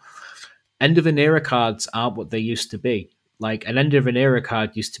 But end of an era cards aren't what they used to be. Like an end of an era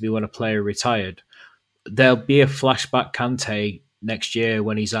card used to be when a player retired. There'll be a flashback Kante next year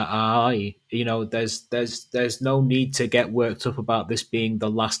when he's at RI. You know, there's no need to get worked up about this being the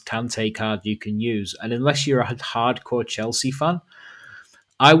last Kante card you can use. And unless you're a hardcore Chelsea fan,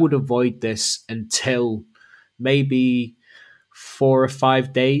 I would avoid this until maybe 4 or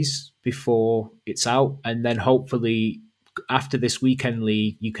 5 days before it's out. And then hopefully after this weekend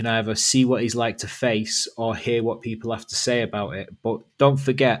league, you can either see what he's like to face or hear what people have to say about it. But don't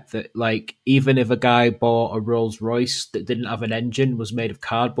forget that, like, even if a guy bought a Rolls Royce that didn't have an engine, was made of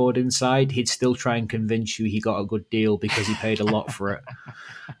cardboard inside, he'd still try and convince you he got a good deal because he paid a lot for it.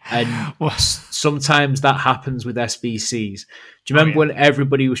 And sometimes that happens with SBCs. Do you remember when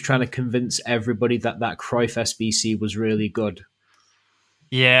everybody was trying to convince everybody that Cruyff SBC was really good?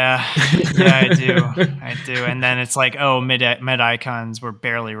 Yeah, I do. And then it's like, oh, mid icons were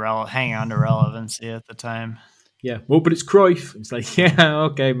barely hanging on to relevancy at the time. Yeah, well, but it's Cruyff. It's like, yeah,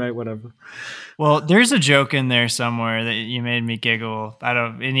 okay, mate, whatever. Well, there's a joke in there somewhere that you made me giggle.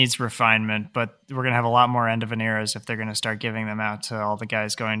 It needs refinement, but we're gonna have a lot more end of an eras if they're gonna start giving them out to all the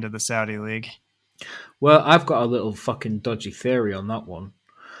guys going to the Saudi league. Well, I've got a little fucking dodgy theory on that one.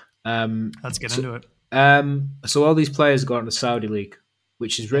 Let's get into it. So all these players go to the Saudi league,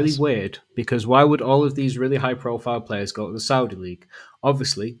 which is really weird because why would all of these really high-profile players go to the Saudi league?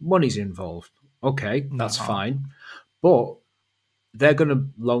 Obviously, money's involved. Okay, that's fine. But they're going to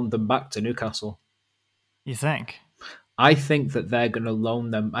loan them back to Newcastle. You think? I think that they're going to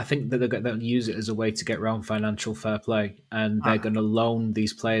loan them. I think that they're going to use it as a way to get around financial fair play, and they're going to loan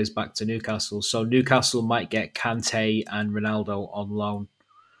these players back to Newcastle. So Newcastle might get Kante and Ronaldo on loan.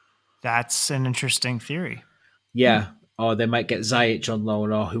 That's an interesting theory. Yeah. Or they might get Ziyech on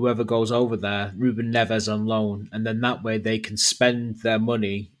loan, or whoever goes over there, Ruben Neves on loan, and then that way they can spend their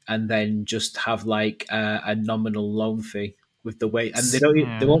money and then just have like a nominal loan fee with the wage, and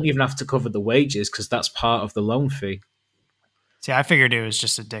they won't even have to cover the wages because that's part of the loan fee. See, I figured it was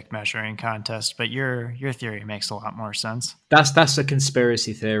just a dick measuring contest, but your theory makes a lot more sense. That's a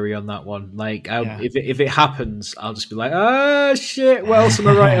conspiracy theory on that one. Like, Yeah. if it happens, I'll just be like, oh shit, what else am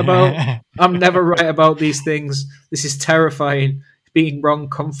I right about? I'm never right about these things. This is terrifying. Being wrong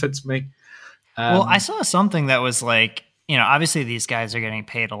comforts me. Well, I saw something that was like, obviously these guys are getting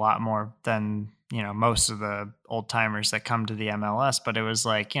paid a lot more than, most of the old timers that come to the MLS, but it was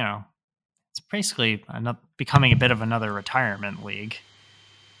like, it's basically becoming a bit of another retirement league.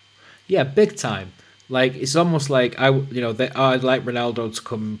 Yeah, big time. Like, it's almost like I'd like Ronaldo to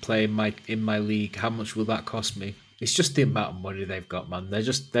come and play in my league. How much will that cost me? It's just the amount of money they've got, man.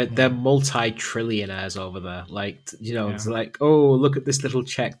 They're multi-trillionaires over there. Like, It's like, oh, look at this little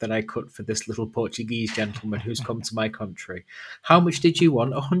check that I cut for this little Portuguese gentleman who's come to my country. How much did you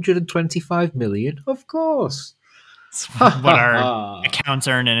want? 125 million? Of course. What our accounts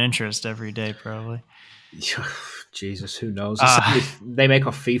earn in interest every day, probably. Jesus, who knows? They make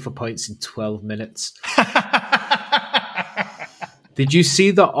off FIFA points in 12 minutes. Did you see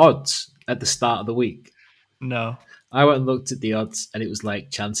the odds at the start of the week? No. I went and looked at the odds, and it was like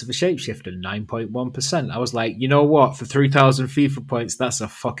chance of a shapeshifter, 9.1%. I was like, you know what? For 3,000 FIFA points, that's a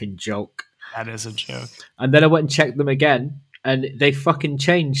fucking joke. That is a joke. And then I went and checked them again, and they fucking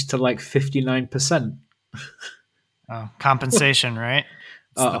changed to like 59%. Oh, compensation, right?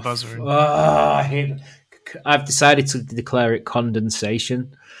 It's the buzzword. I hate it. I've decided to declare it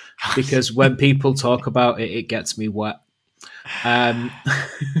condensation because when people talk about it, it gets me wet.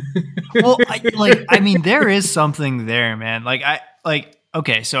 Well, there is something there, man.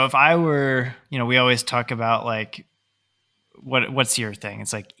 Okay, so if I were, we always talk about like, what's your thing?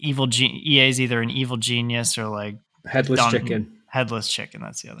 It's like EA's either an evil genius or like headless chicken. Headless chicken.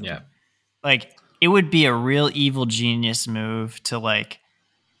 That's the other. Yeah. Thing. Like, it would be a real evil genius move to like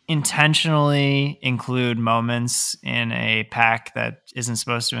intentionally include moments in a pack that isn't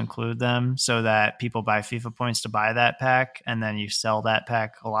supposed to include them so that people buy FIFA points to buy that pack, and then you sell that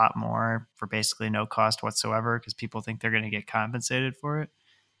pack a lot more for basically no cost whatsoever because people think they're going to get compensated for it.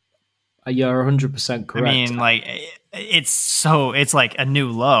 You're 100% correct. I mean, like, it's like a new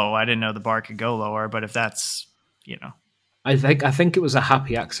low. I didn't know the bar could go lower, but if that's, I think it was a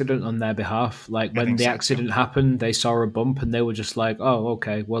happy accident on their behalf. Like, when the accident happened, they saw a bump and they were just like, "Oh,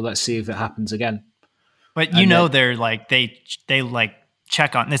 okay. Well, let's see if it happens again." But they're like they like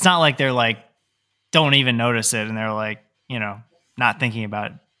check on. It's not like they're like don't even notice it and they're like not thinking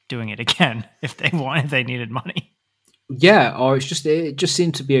about doing it again if they needed money. Yeah, or it just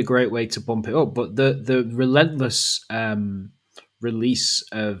seemed to be a great way to bump it up. But the relentless release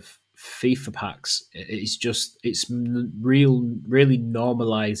of FIFA packs it's really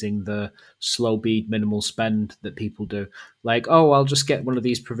normalizing the slow bead minimal spend that people do. Like, oh, I'll just get one of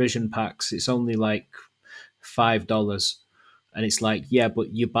these provision packs. It's only like $5, and it's like, yeah,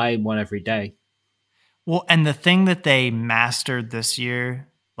 but you buy one every day. Well, and the thing that they mastered this year,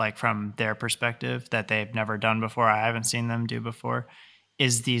 like from their perspective, that they've never done before, I haven't seen them do before,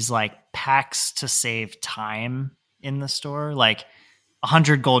 is these like packs to save time in the store, like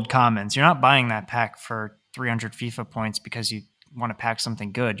 100 gold commons. You're not buying that pack for 300 FIFA points because you want to pack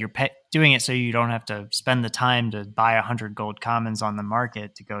something good. You're doing it so you don't have to spend the time to buy 100 gold commons on the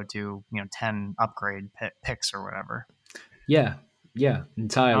market to go to 10 upgrade picks or whatever. Yeah,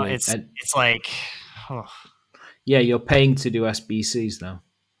 entirely. It's like, yeah, you're paying to do SBCs now.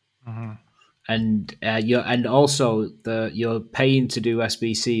 Mm-hmm. And you're paying to do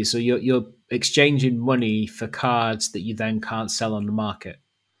SBCs, so you're exchanging money for cards that you then can't sell on the market.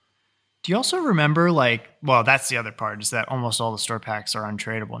 Do you also remember, that's the other part, is that almost all the store packs are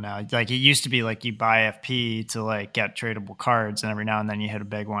untradeable now. Like, it used to be like you buy FP to like get tradable cards, and every now and then you hit a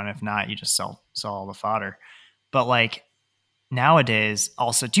big one. If not, you just sell all the fodder. But like nowadays,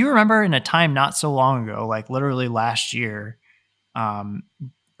 also, do you remember in a time not so long ago, like literally last year,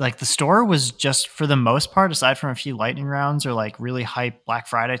 like the store was just, for the most part, aside from a few lightning rounds or like really hype Black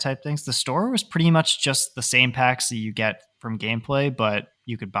Friday type things, the store was pretty much just the same packs that you get from gameplay, but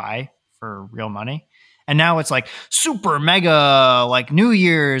you could buy for real money. And now it's like super mega, like New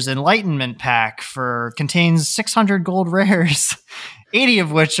Year's Enlightenment pack contains 600 gold rares, 80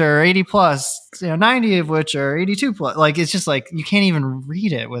 of which are 80 plus, 90 of which are 82 plus. Like, it's just like, you can't even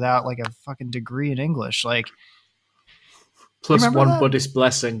read it without like a fucking degree in English. Like, plus one Buddhist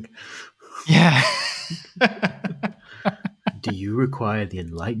blessing. Yeah. Do you require the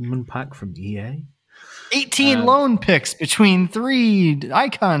Enlightenment pack from EA? 18 loan picks between 3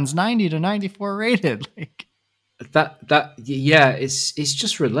 icons, 90 to 94 rated. Like it's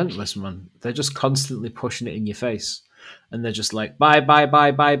just relentless, man. They're just constantly pushing it in your face, and they're just like buy,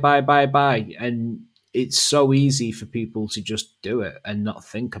 and it's so easy for people to just do it and not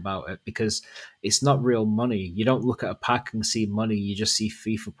think about it because it's not real money. You don't look at a pack and see money. You just see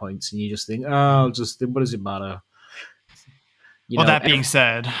FIFA points and you just think, oh, just what does it matter? You Well, know, that being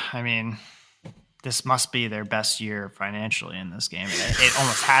said, I mean, this must be their best year financially in this game. It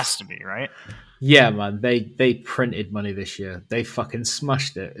almost has to be, right? yeah, man, they printed money this year. They fucking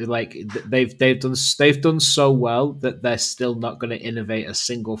smashed it. Like they've done so well that they're still not going to innovate a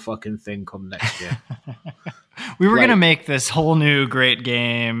single fucking thing come next year. We were going to Like, make this whole new great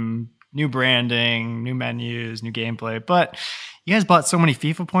game, new branding, new menus, new gameplay, but you guys bought so many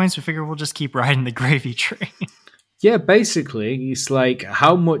FIFA points, we figure we'll just keep riding the gravy train. yeah, basically, it's like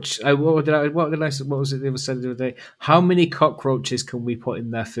how much. What was it they said the other day? How many cockroaches can we put in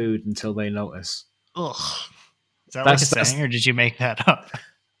their food until they notice? Ugh. Is that like a That's saying, or did you make that up?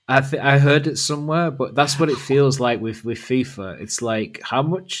 I heard it somewhere, but that's what it feels like with FIFA. It's like how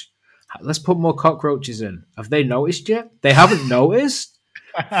much. Let's put more cockroaches in. Have they noticed yet? They haven't noticed.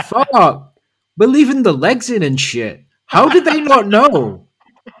 Fuck, we're leaving the legs in and shit. How did they not know?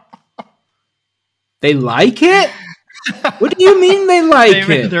 They like it. What do you mean they like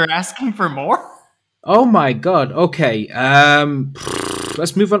it? They're asking for more? Oh my god. Okay.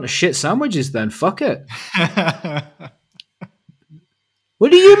 Let's move on to shit sandwiches then. Fuck it.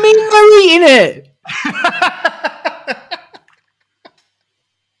 What do you mean they're eating it?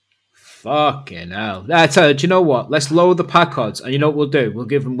 Fucking hell. I tell you, do you know what? Let's lower the pack odds, and you know what we'll do? We'll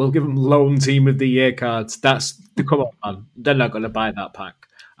give them loan team of the year cards. Come on, man. They're not going to buy that pack.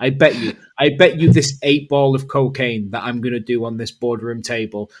 I bet you this 8 ball of cocaine that I'm going to do on this boardroom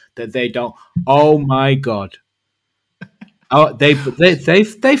table that they don't. Oh my god. Oh, they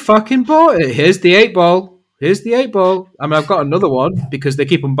fucking bought it. Here's the 8 ball. Here's the 8 ball. I mean, I've got another one because they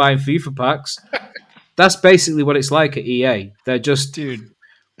keep on buying FIFA packs. That's basically what it's like at EA. They're just, dude.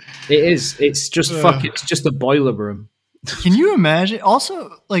 It is. It's just fuck. It's just a boiler room. Can you imagine?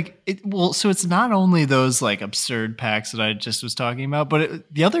 Also, like, so it's not only those like absurd packs that I just was talking about,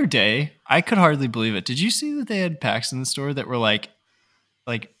 but the other day I could hardly believe it. Did you see that they had packs in the store that were like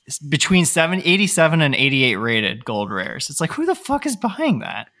between 87 and 88 rated gold rares? It's like, who the fuck is buying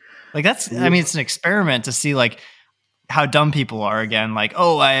that? Like, that's, I mean, it's an experiment to see like how dumb people are again. Like,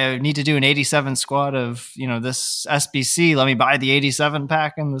 oh, I need to do an 87 squad of, this SBC. Let me buy the 87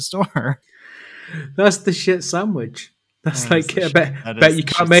 pack in the store. That's the shit sandwich. That's like, I bet you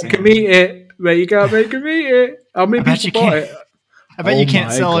can't make them eat it. Bet you can't make them eat it. How many people bought it? I bet you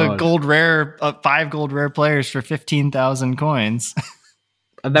can't sell a gold rare, 5 gold rare players for 15,000 coins.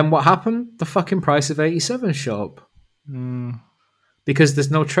 And then what happened? The fucking price of 87 shot up. Because there's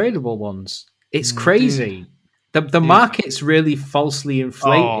no tradable ones. It's crazy. The market's really falsely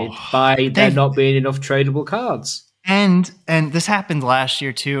inflated by there not being enough tradable cards. And this happened last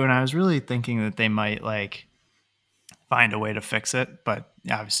year too, and I was really thinking that they might like find a way to fix it, but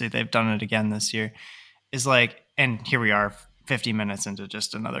obviously they've done it again this year. Is like, and here we are 50 minutes into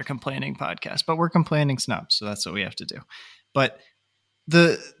just another complaining podcast, but we're complaining snubs, so that's what we have to do. But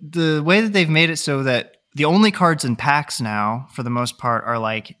the way that they've made it so that the only cards in packs now, for the most part, are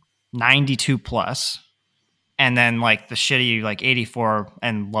like 92 plus, and then like the shitty like 84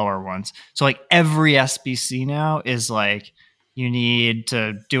 and lower ones. So like every SBC now is like you need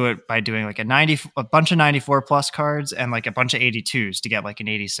to do it by doing like a bunch of 94 plus cards and like a bunch of 82s to get like an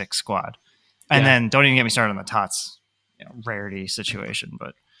 86 squad. And then don't even get me started on the TOTS rarity situation.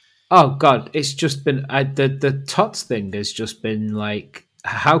 But oh god, it's just been the TOTS thing has just been like,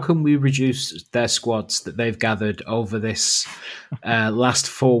 how can we reduce their squads that they've gathered over this last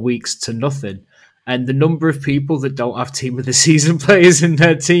 4 weeks to nothing? And the number of people that don't have team of the season players in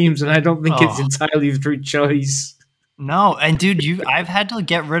their teams, and I don't think it's entirely through choice. No, and dude, I've had to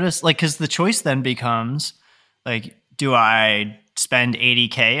get rid of like, because the choice then becomes like, do I spend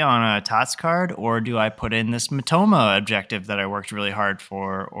 80K on a TOTS card, or do I put in this Matoma objective that I worked really hard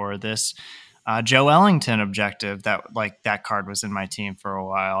for, or this Joe Ellington objective that card was in my team for a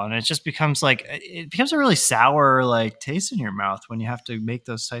while, and it just becomes like, it becomes a really sour like taste in your mouth when you have to make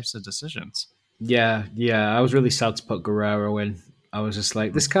those types of decisions. Yeah, I was really sad to put Guerrero in. I was just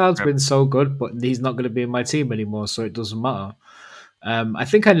like, this card's been so good, but he's not going to be in my team anymore, so it doesn't matter. I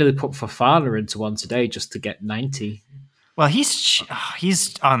think I nearly put Fofana into one today just to get 90. Well, he's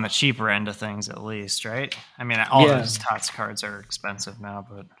on the cheaper end of things at least, right? I mean, all of his TOTS cards are expensive now,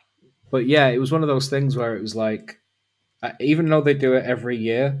 but yeah, it was one of those things where it was like, even though they do it every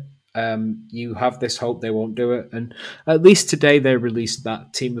year, you have this hope they won't do it. And at least today they released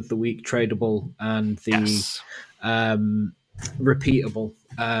that Team of the Week tradable and the repeatable,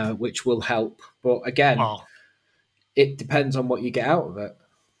 which will help. But again, it depends on what you get out of it.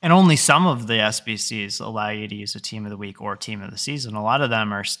 And only some of the SBCs allow you to use a team of the week or team of the season. A lot of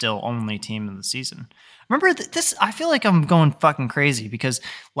them are still only team of the season. Remember this? I feel like I'm going fucking crazy because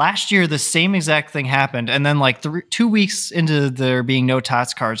last year the same exact thing happened, and then like 2 weeks into there being no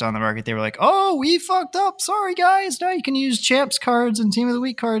TOTS cards on the market, they were like, "Oh, we fucked up. Sorry, guys. Now you can use champs cards and team of the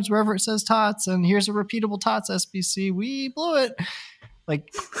week cards wherever it says TOTS, and here's a repeatable TOTS SBC. We blew it." Like,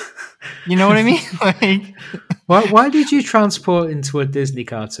 you know what I mean? Like, why did you transport into a Disney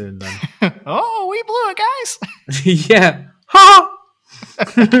cartoon then? Oh, we blew it, guys. Yeah. Ha!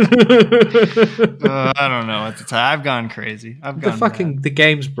 I don't know what to tell. I've gone crazy. The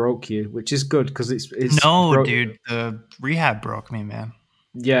games broke you, which is good because it's no, dude. The rehab broke me, man.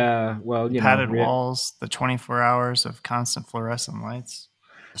 Yeah, well, padded walls, the 24 hours of constant fluorescent lights,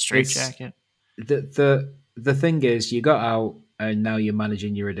 the straitjacket. The thing is, you got out and now you're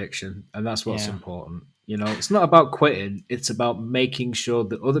managing your addiction, and that's what's important. You know, it's not about quitting; it's about making sure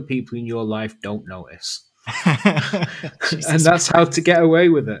that other people in your life don't notice. And that's how to get away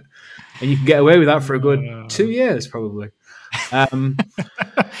with it. And you can get away with that for a good 2 years, probably.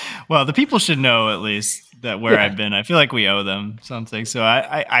 Well, the people should know at least that where I've been. I feel like we owe them something. So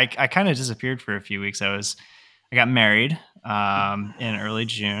I kind of disappeared for a few weeks. I got married in early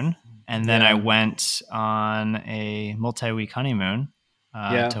June, and then I went on a multi-week honeymoon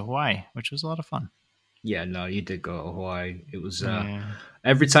to Hawaii, which was a lot of fun. Yeah, no, you did go to Hawaii. It was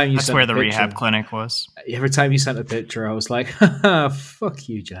every time you. That's where the rehab clinic was. Every time you sent a picture, I was like, "Fuck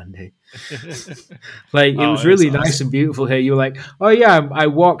you, Jandy." Like it was really nice and beautiful here. You were like, "Oh yeah,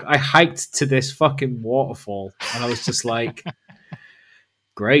 I hiked to this fucking waterfall," and I was just like,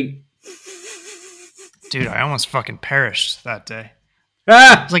 "Great, dude." I almost fucking perished that day.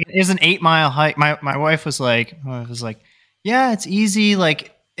 Ah! It was an 8-mile hike. My wife was like, "Yeah, it's easy."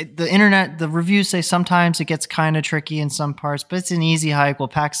 Like. The reviews say sometimes it gets kind of tricky in some parts, but it's an easy hike. We'll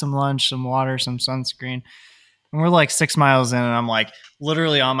pack some lunch, some water, some sunscreen. And we're like 6 miles in, and I'm like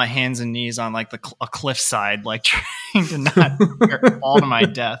literally on my hands and knees on like a cliffside, like trying to not fall to my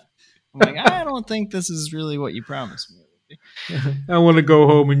death. I'm like, I don't think this is really what you promised me. I want to go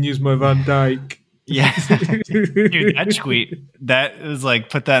home and use my Van Dyke. Yeah. Dude, that tweet, that was like,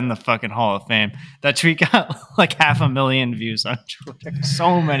 put that in the fucking Hall of Fame. That tweet got like 500,000 views on Twitter.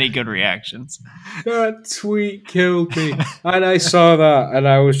 So many good reactions. That tweet killed me. And I saw that and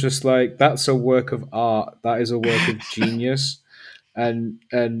I was just like, that's a work of art. That is a work of genius. And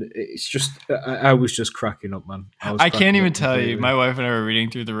it's just, I was just cracking up, man. I can't even tell you. My wife and I were reading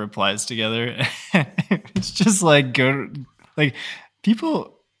through the replies together. It's just like good, like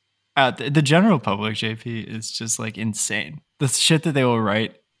people... the general public, JP, is just like insane. The shit that they will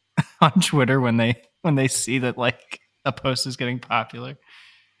write on Twitter when they see that like a post is getting popular.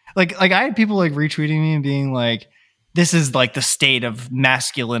 Like I had people like retweeting me and being like, "This is like the state of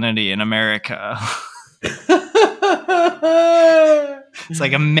masculinity in America." It's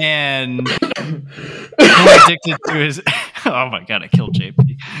like a man more addicted to his. Oh my god! I killed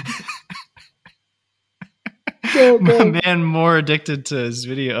JP. A man more addicted to his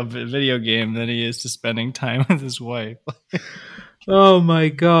video game than he is to spending time with his wife. Oh my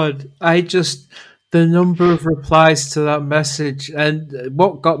god. The number of replies to that message, and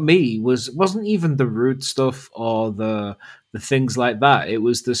what got me wasn't even the rude stuff or the things like that. It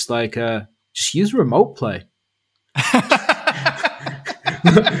was just like just use remote play.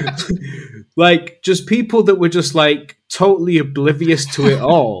 Like just people that were just like totally oblivious to it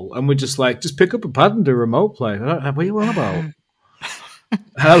all, and were just like, just pick up a pad and do remote play. What are you on about? And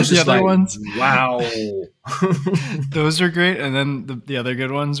I was just like, wow. Those are great. And then the other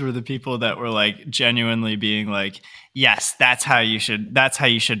good ones were the people that were like genuinely being like, yes, that's how you should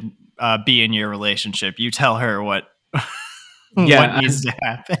be in your relationship. You tell her what needs to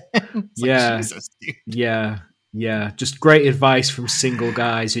happen. Yeah. Like, Jesus, dude. Yeah, just great advice from single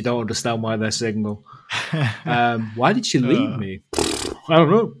guys who don't understand why they're single. Why did she leave me? I don't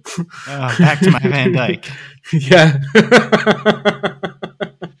know. Back to my Van Dyke. Yeah.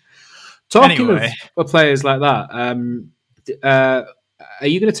 Talking of players like that, are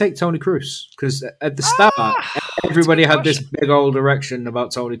you going to take Toni Kroos? Because at the start, everybody had this big old erection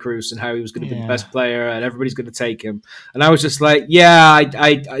about Toni Kroos and how he was going to be the best player and everybody's going to take him. And I was just like,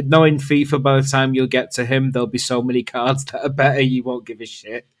 I know in FIFA by the time you'll get to him, there'll be so many cards that are better, you won't give a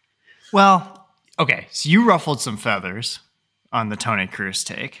shit. Well, okay, so you ruffled some feathers on the Toni Kroos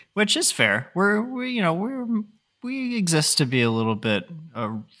take, which is fair. We exist to be a little bit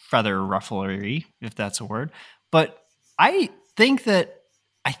feather rufflery, if that's a word. But I think that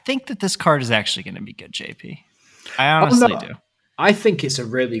this card is actually going to be good, JP. I honestly do. I think it's a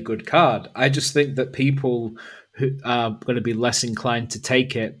really good card. I just think that people who are going to be less inclined to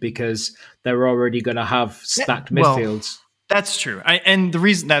take it because they're already going to have stacked Well, midfields. That's true. And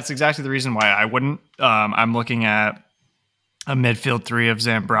that's exactly the reason why I wouldn't. I'm looking at a midfield three of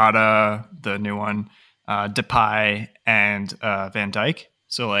Zambrata, the new one, Depay, and Van Dijk.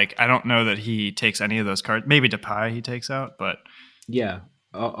 So, like, I don't know that he takes any of those cards. Maybe Depay he takes out, but yeah,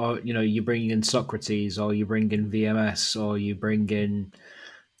 or you bring in Socrates, or you bring in VMS, or you bring in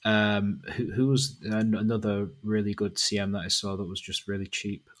who was another really good CM that I saw that was just really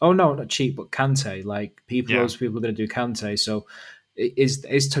cheap. Oh no, not cheap, but Kante. Like loads of people are going to do Kante. So,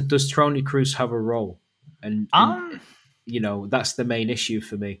 does Tony Cruz have a role? And that's the main issue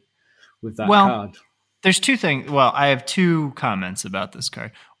for me with that card. There's two things. Well, I have two comments about this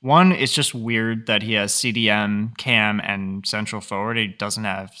card. One, it's just weird that he has CDM, Cam, and central forward. He doesn't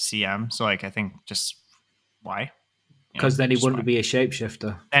have CM. So, like, I think just why? Because then he wouldn't be a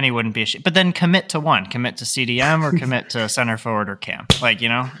shapeshifter. Then he wouldn't be but then commit to one. Commit to CDM or commit to center forward or Cam. Like,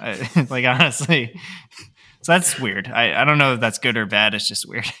 like, honestly. So that's weird. I don't know if that's good or bad. It's just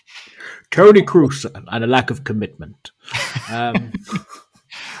weird. Tony Cruz and a lack of commitment.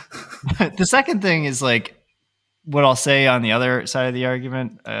 The second thing is, like, what I'll say on the other side of the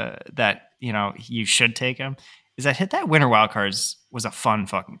argument that, you should take him is that Hit That Winter Wild Cards was a fun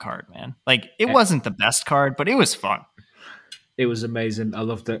fucking card, man. Like, it wasn't the best card, but it was fun. It was amazing. I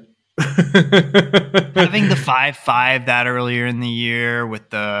loved it. Having the 5/5 that earlier in the year with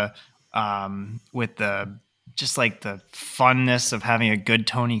the just like the funness of having a good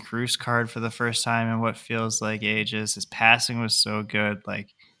Tony Cruz card for the first time in what feels like ages. His passing was so good.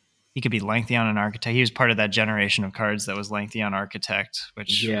 Like, he could be lengthy on an Architect. He was part of that generation of cards that was lengthy on Architect,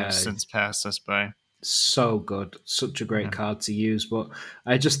 which has since passed us by. So good. Such a great card to use. But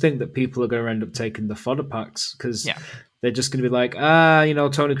I just think that people are going to end up taking the fodder packs because they're just going to be like,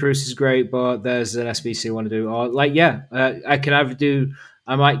 Tony Cruz is great, but there's an SBC I want to do. Or like,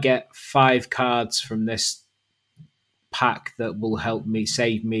 I might get 5 cards from this pack that will help me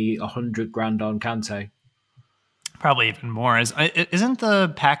save me 100 grand on Kante. Probably even more. Isn't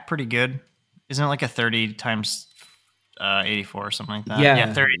the pack pretty good? Isn't it like a 30 times 84 or something like that?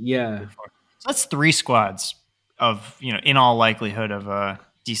 Yeah, 30. Yeah. 84. So that's 3 squads of, in all likelihood of a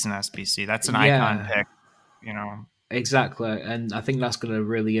decent SBC. That's an icon pick, Exactly, and I think that's going to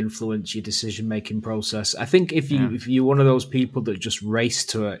really influence your decision-making process. I think if you're one of those people that just race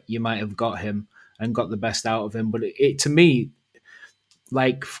to it, you might have got him and got the best out of him. But it to me,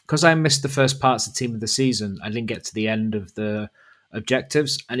 like, because I missed the first parts of Team of the Season, I didn't get to the end of the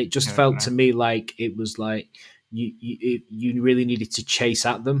objectives, and it just felt to me like it was like you really needed to chase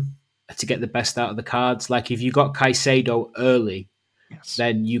at them to get the best out of the cards. Like, if you got Caicedo early,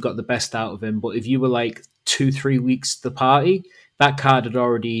 then you got the best out of him. But if you were like 2-3 weeks to the party, that card had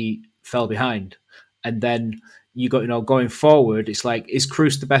already fell behind. And then you got, going forward, it's like, is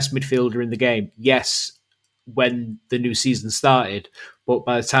Cruz the best midfielder in the game? Yes, when the new season started. But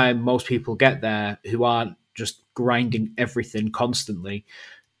by the time most people get there who aren't just grinding everything constantly,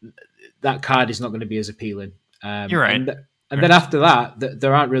 that card is not going to be as appealing. You're right. And then after that,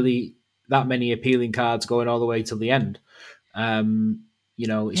 there aren't really that many appealing cards going all the way till the end.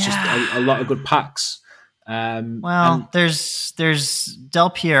 It's just a lot of good packs. There's Del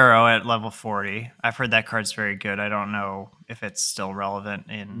Piero at level 40. I've heard that card's very good. I don't know if it's still relevant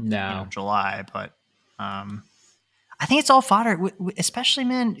in July, but I think it's all fodder, especially,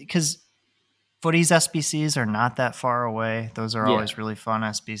 man, because Footy's SBCs are not that far away. Those are always really fun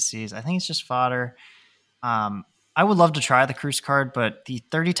SBCs. I think it's just fodder. I would love to try the Cruz card, but the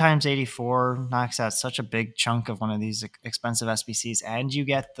 30 times 84 knocks out such a big chunk of one of these expensive SBCs, and you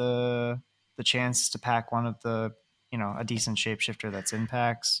get the chance to pack one of the, a decent shapeshifter that's in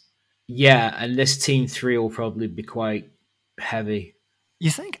packs. Yeah, and this Team 3 will probably be quite heavy. You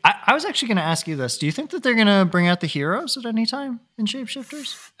think? I was actually going to ask you this. Do you think that they're going to bring out the heroes at any time in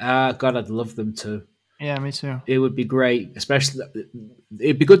shapeshifters? God, I'd love them to. Yeah, me too. It would be great, especially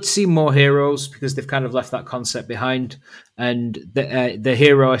it'd be good to see more heroes because they've kind of left that concept behind, and the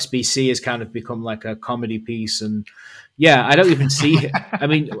hero SBC has kind of become like a comedy piece. And I don't even see. I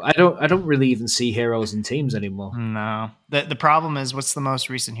mean, I don't really even see heroes in teams anymore. No, the problem is, what's the most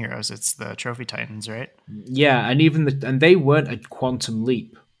recent heroes? It's the Trophy Titans, right? Yeah, and and they weren't a quantum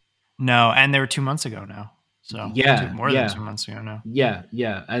leap. No, and they were 2 months ago now. So more than 2 months ago now. Yeah.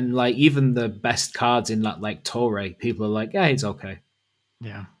 And like even the best cards in that, like Torre, people are like, yeah, he's okay.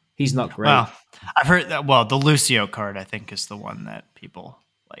 Yeah. He's not great. Well, I've heard that. Well, the Lucio card, I think, is the one that people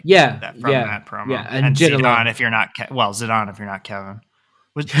like. That promo. Yeah. And Zidane if you're not Zidane if you're not Kevin.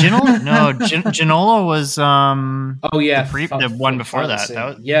 Was Ginola? No, Ginola was the one before that.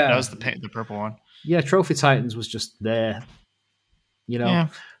 Fantasy. That was the purple one. Yeah, Trophy Titans was just there. You know, Yeah.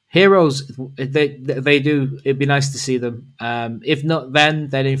 heroes they do. It'd be nice to see them. If not then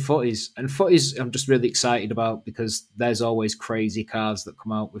in footies, and footies I'm just really excited about because there's always crazy cards that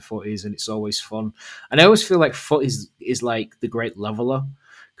come out with footies, and it's always fun. And I always feel like footies is like the great leveler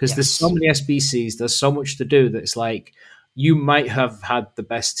because there's so Yes. many SBCs, there's so much to do that it's like you might have had the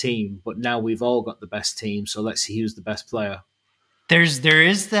best team, but now we've all got the best team, so let's see who's the best player. There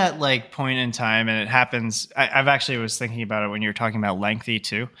is that like point in time, and it happens. I've actually was thinking about it when you were talking about lengthy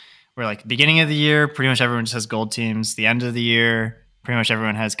too, where like the beginning of the year, pretty much everyone just has gold teams. The end of the year, pretty much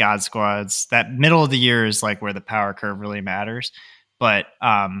everyone has god squads. That middle of the year is like where the power curve really matters. But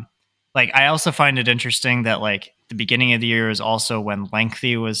like I also find it interesting that like the beginning of the year is also when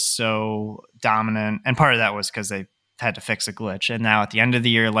lengthy was so dominant, and part of that was because they had to fix a glitch, and now at the end of the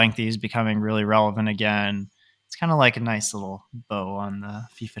year, lengthy is becoming really relevant again. It's kind of like a nice little bow on the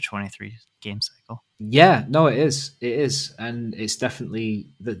FIFA 23 game cycle. Yeah, no, it is. It is. And it's definitely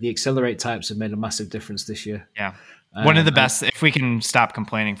the accelerate types have made a massive difference this year. Yeah. One of the And best, if we can stop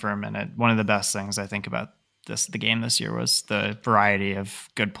complaining for a minute, one of the best things I think about the game this year was the variety of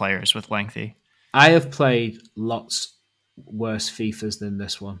good players with lengthy. I have played lots worse FIFAs than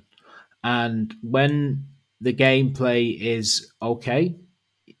this one. And when the gameplay is okay,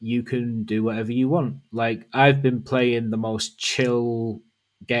 you can do whatever you want. Like I've been playing the most chill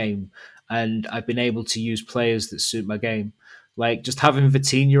game, and I've been able to use players that suit my game. Like just having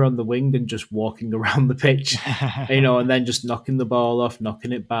Vitinha on the wing and just walking around the pitch, and then just knocking the ball off,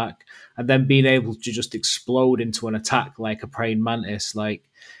 knocking it back, and then being able to just explode into an attack like a praying mantis. Like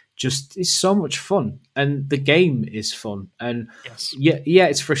just it's so much fun, and the game is fun. And Yes. yeah,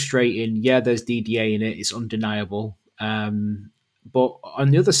 it's frustrating. Yeah, there's DDA in it. It's undeniable. But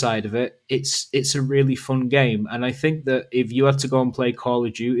on the other side of it, it's a really fun game. And I think that if you had to go and play Call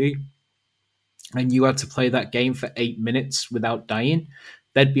of Duty and you had to play that game for 8 minutes without dying,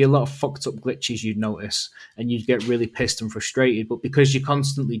 there'd be a lot of fucked up glitches you'd notice and you'd get really pissed and frustrated. But because you're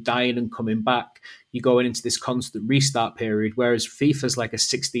constantly dying and coming back, you're going into this constant restart period, whereas FIFA's like a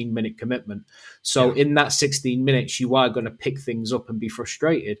 16-minute commitment. So Yeah. in that 16 minutes, you are going to pick things up and be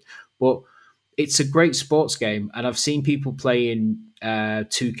frustrated. But it's a great sports game, and I've seen people playing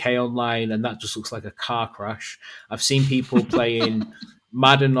 2K online, and that just looks like a car crash. I've seen people playing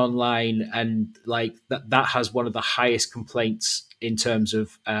Madden online, and like that has one of the highest complaints in terms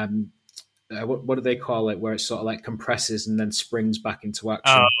of what do they call it, where it sort of like compresses and then springs back into Oh,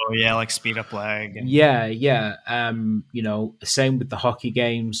 action. yeah, like speed up lag. And Yeah. Same with the hockey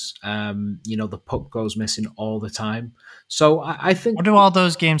games. The puck goes missing all the time. So I think, what do all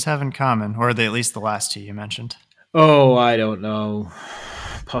those games have in common? Or at least the last two you mentioned? oh, I don't know,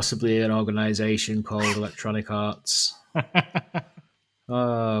 possibly an organization called Electronic Arts.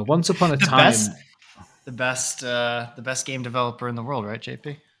 Once upon a the time, best the best game developer in the world, right,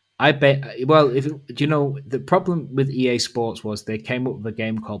 JP? I bet. Well, if do you know the problem with EA Sports was they came up with a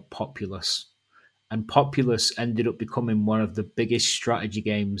game called Populous, and Populous ended up becoming one of the biggest strategy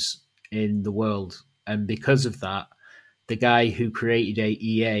games in the world. And because of that, the guy who created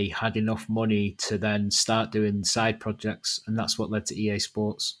EA had enough money to then start doing side projects, and that's what led to EA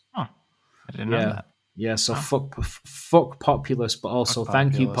Sports. Oh, I didn't know Yeah, that. yeah. So Wow. fuck Populous, but also Fuck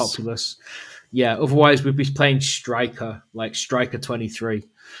thank you Populous. Populous. Yeah, otherwise we'd be playing Striker, like Striker 23,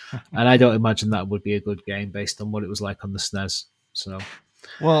 and I don't imagine that would be a good game based on what it was like on the SNES. So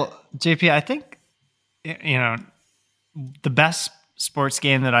Well, JP, I think the best sports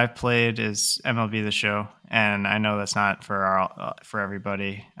game that I've played is MLB The Show, and I know that's not for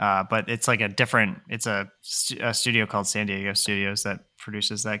everybody, but it's like it's a studio called San Diego Studios that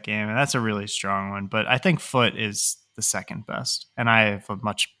produces that game, and that's a really strong one. But I think FUT is the second best, and I have a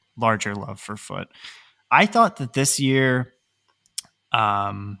much larger love for FUT. I thought that this year,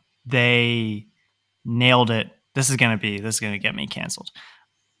 they nailed it. This is gonna get me canceled.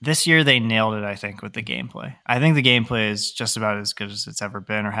 This year they nailed it, I think, with the gameplay. I think the gameplay is just about as good as it's ever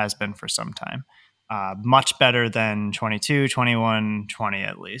been or has been for some time. Much better than 22, 21, 20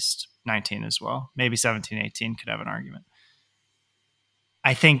 at least. 19 as well. Maybe 17, 18 could have an argument.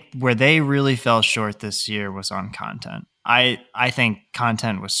 I think where they really fell short this year was on content. I think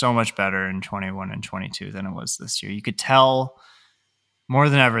content was so much better in 21 and 22 than it was this year. You could tell more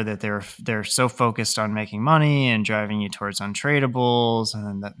than ever that they're so focused on making money and driving you towards untradables.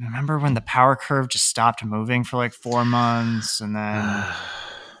 And then remember when the power curve just stopped moving for like 4 months, and then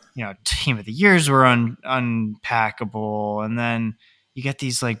team of the years were unpackable, and then you get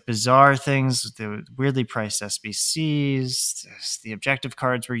these like bizarre things with the weirdly priced SBCs. The objective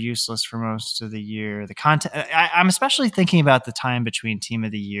cards were useless for most of the year. The content, I'm especially thinking about the time between team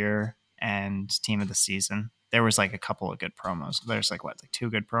of the year and team of the season. There was like a couple of good promos. There's like 2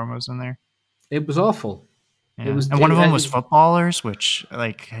 good promos in there. It was awful. Yeah. And one of them was footballers, which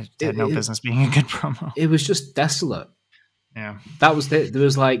like had no business being a good promo. It was just desolate. Yeah. That was it. There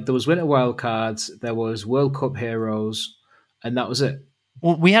was winter wildcards, there was World Cup heroes, and that was it.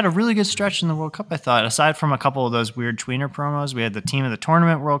 Well, we had a really good stretch in the World Cup, I thought. Aside from a couple of those weird tweener promos, we had the team of the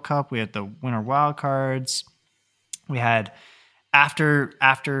tournament World Cup, we had the winter wildcards, we had before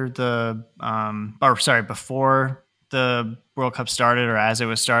the World Cup started or as it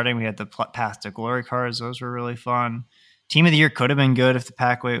was starting, we had the Path to Glory cards. Those were really fun. Team of the Year could have been good if the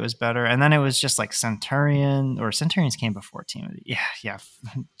pack weight was better. And then it was just like Centurions came before Team of the Year. Yeah.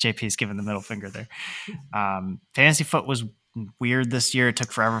 JP's giving the middle finger there. Fantasy Foot was weird this year. It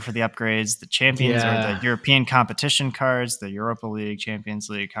took forever for the upgrades. The Champions or the European competition cards, the Europa League, Champions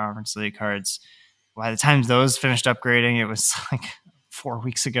League, Conference League cards. By the time those finished upgrading, it was like 3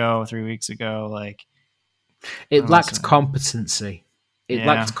 weeks ago. Like it lacked competency. It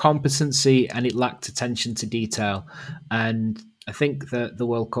lacked competency and it lacked attention to detail. And I think that the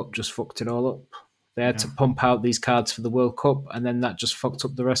World Cup just fucked it all up. They had to pump out these cards for the World Cup, and then that just fucked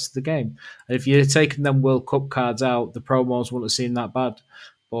up the rest of the game. And if you had taken them World Cup cards out, the promos wouldn't have seemed that bad.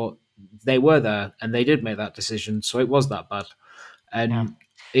 But they were there, and they did make that decision, so it was that bad. And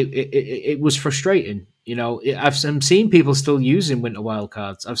it was frustrating. You know, I've seen people still using winter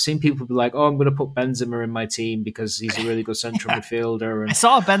wildcards. I've seen people be like, "Oh, I'm going to put Benzema in my team because he's a really good central midfielder." And I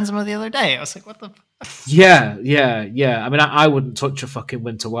saw Benzema the other day. I was like, "What the?" Yeah. I mean, I wouldn't touch a fucking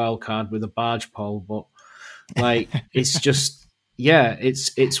winter wildcard with a barge pole, but like, it's just,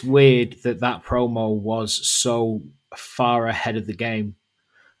 it's weird that promo was so far ahead of the game.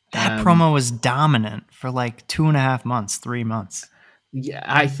 That promo was dominant for like 2.5 months, 3 months. Yeah,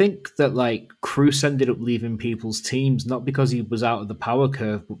 I think that like Cruz ended up leaving people's teams not because he was out of the power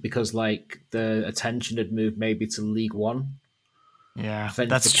curve, but because like the attention had moved maybe to League One. Yeah,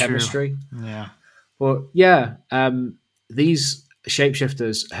 that's true. Chemistry. Yeah, but these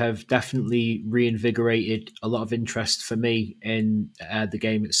shapeshifters have definitely reinvigorated a lot of interest for me in the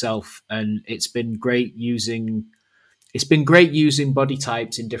game itself, and it's been great using body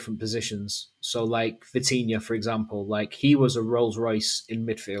types in different positions. So like Vitinha, for example, like he was a Rolls Royce in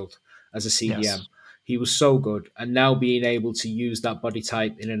midfield as a CDM. Yes. He was so good. And now being able to use that body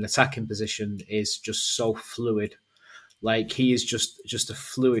type in an attacking position is just so fluid. Like he is just a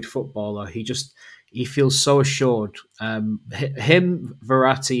fluid footballer. He feels so assured. Him,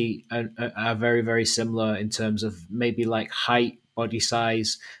 Verratti are very, very similar in terms of maybe like height, body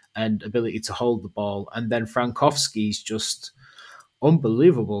size, and ability to hold the ball. And then Frankowski's just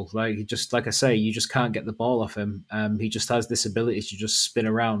unbelievable. Like I say, you just can't get the ball off him. He just has this ability to just spin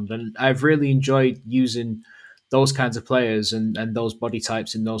around. And I've really enjoyed using those kinds of players and those body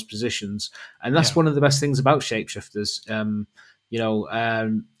types in those positions. And that's one of the best things about shapeshifters.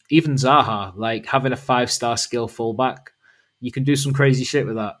 Even Zaha, like having a 5-star skill fullback, you can do some crazy shit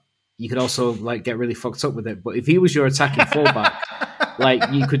with that. You could also like get really fucked up with it. But if he was your attacking fullback,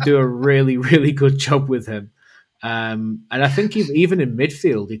 like you could do a really, really good job with him. And I think even in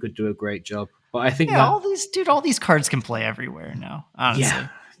midfield, he could do a great job. But I think all these cards can play everywhere now. Honestly,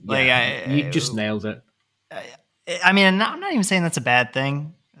 you just nailed it. I mean, I'm not even saying that's a bad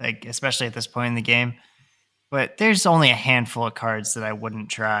thing, like especially at this point in the game. But there's only a handful of cards that I wouldn't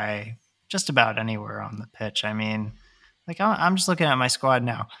try just about anywhere on the pitch. I mean, like I'm just looking at my squad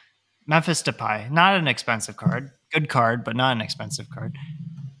now. Memphis Depay, not an expensive card. Good card, but not an expensive card.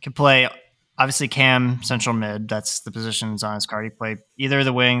 Can play, obviously, Cam, central mid. That's the positions on his card. He play either of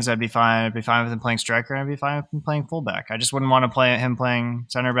the wings. I'd be fine. I'd be fine with him playing striker, and I'd be fine with him playing fullback. I just wouldn't want to play him playing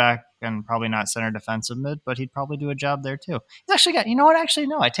center back and probably not center defensive mid, but he'd probably do a job there too. He's actually got, you know what? Actually,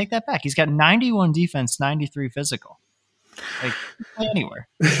 no, I take that back. He's got 91 defense, 93 physical. Like, he can play anywhere.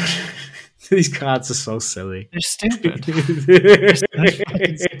 These cards are so silly. They're stupid. They're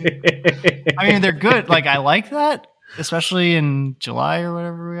stupid. I mean, they're good. Like, I like that, especially in July or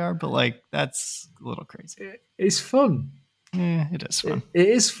whatever we are, but like, that's a little crazy. It's fun. Yeah, it is fun. It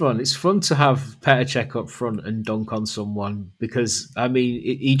is fun. It's fun to have Petr Cech up front and dunk on someone because, I mean,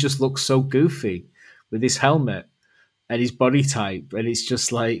 he just looks so goofy with his helmet and his body type. And it's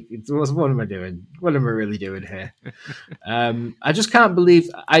just like, what am I doing? What am I really doing here? I just can't believe,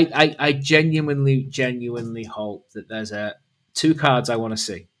 I genuinely hope that there's 2 cards I want to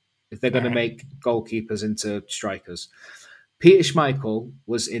see if they're going to make goalkeepers into strikers. Peter Schmeichel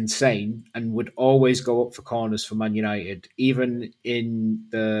was insane and would always go up for corners for Man United. Even in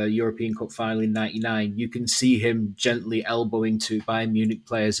the European Cup final in '99, you can see him gently elbowing 2 Bayern Munich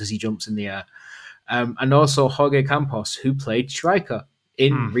players as he jumps in the air. And also Jorge Campos, who played striker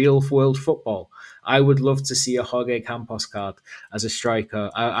in real world football. I would love to see a Jorge Campos card as a striker.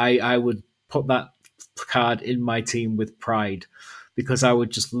 I would put that card in my team with pride because I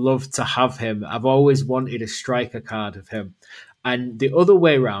would just love to have him. I've always wanted a striker card of him. And the other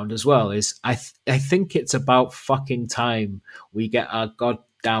way around as well is I think it's about fucking time we get our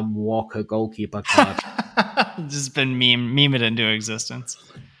goddamn Walker goalkeeper card. Just been memed into existence.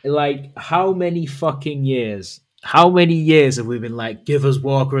 Like, how many fucking years? How many years have we been like, give us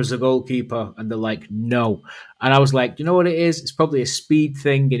Walker as a goalkeeper? And they're like, no. And I was like, you know what it is? It's probably a speed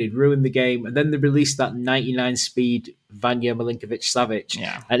thing and it'd ruin the game. And then they released that 99 speed Vanja Milinkovic-Savic.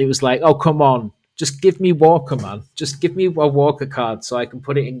 Yeah. And it was like, oh, come on. Just give me Walker, man. Just give me a Walker card so I can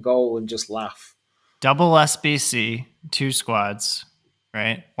put it in goal and just laugh. Double SBC, 2 squads,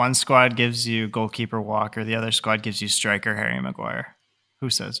 right? One squad gives you goalkeeper Walker. The other squad gives you striker Harry Maguire.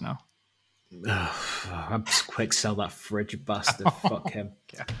 Who says no? I'm just quick sell that fridge bastard. Fuck him.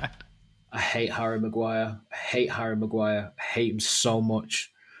 God. I hate Harry Maguire. I hate him so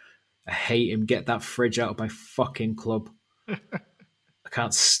much. I hate him. Get that fridge out of my fucking club. I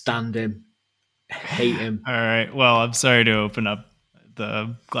can't stand him. I hate him. All right. Well, I'm sorry to open up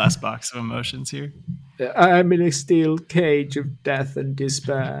the glass box of emotions here. I'm in a steel cage of death and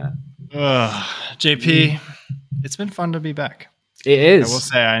despair. JP, it's been fun to be back. It is. I will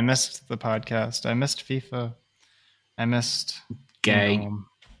say I missed the podcast. I missed FIFA. I missed gay.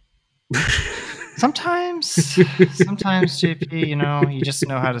 Sometimes JP, you just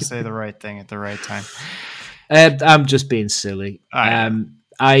know how to say the right thing at the right time. I'm just being silly. I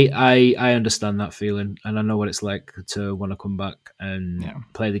understand that feeling, and I know what it's like to want to come back and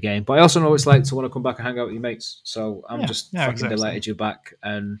play the game. But I also know what it's like to want to come back and hang out with your mates. So I'm fucking delighted you're back.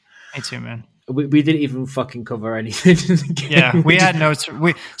 And me too, man. We didn't even fucking cover anything in the game. Yeah, we had notes.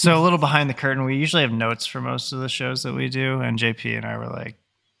 So a little behind the curtain, we usually have notes for most of the shows that we do, and JP and I were like,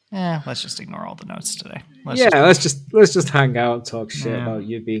 let's just ignore all the notes today. Let's just hang out and talk shit about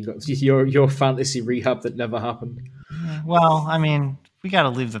you being your fantasy rehab that never happened. Yeah, well, I mean, we got to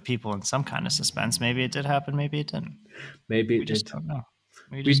leave the people in some kind of suspense. Maybe it did happen. Maybe it didn't. Maybe it did. Just don't know.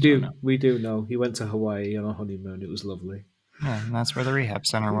 We do know. He went to Hawaii on a honeymoon. It was lovely. Yeah, and that's where the rehab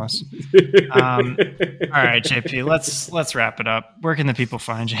center was. All right, JP, let's wrap it up. Where can the people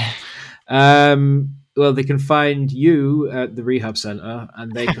find you? Well, they can find you at the rehab center,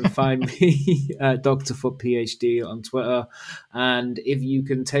 and they can find me at Dr. Foot PhD on Twitter. And if you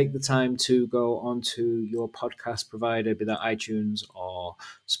can take the time to go onto your podcast provider, be that iTunes or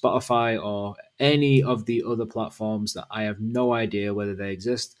Spotify or any of the other platforms that I have no idea whether they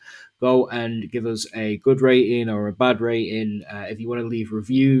exist, go and give us a good rating or a bad rating. If you want to leave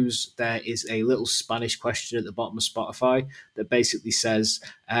reviews, there is a little Spanish question at the bottom of Spotify that basically says,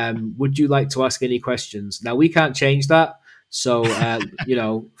 would you like to ask any questions? Now, we can't change that. So,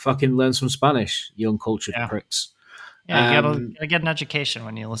 fucking learn some Spanish, you uncultured pricks. Yeah, you gotta get an education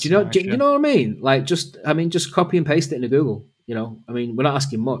when you listen do you know what I mean? Like, just copy and paste it into Google. We're not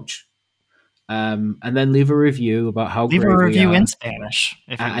asking much. And then leave a review about how leave great a review we are in Spanish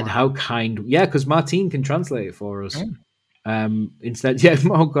and how kind. Yeah, because Martine can translate it for us. Instead,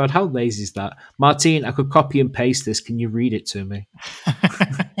 oh god, how lazy is that, Martine? I could copy and paste this. Can you read it to me?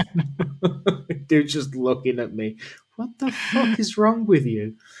 Dude, just looking at me. What the fuck is wrong with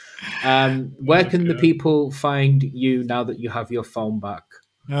you? Where can the people find you now that you have your phone back?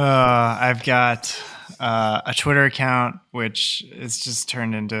 I've got a Twitter account, which is just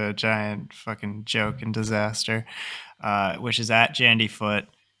turned into a giant fucking joke and disaster, which is at Jandy Foot.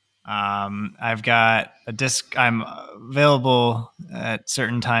 I've got a disc. I'm available at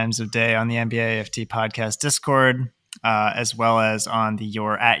certain times of day on the NBA AFT podcast Discord, as well as on the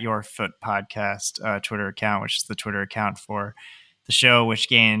Your Foot podcast Twitter account, which is the Twitter account for the show, which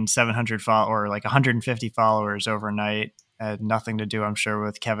gained 700 or like 150 followers overnight. Had nothing to do, I'm sure,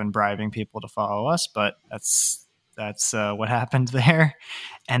 with Kevin bribing people to follow us, but that's what happened there.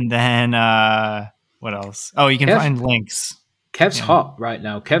 And then what else? Oh, you can find links. Kev's hot right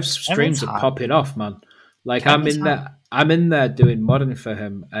now. Kev's streams are popping off, man. Like I'm in there doing modding for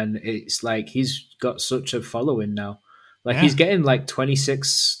him, and it's like he's got such a following now. Like he's getting like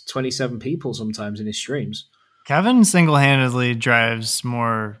 26, 27 people sometimes in his streams. Kevin single-handedly drives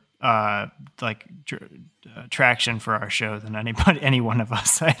more traction for our show than any one of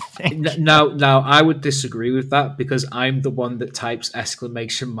us, I think. Now I would disagree with that because I'm the one that types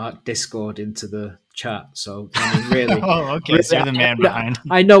 !Discord into the chat. So I mean, really, oh, okay. Really, so you're the man behind.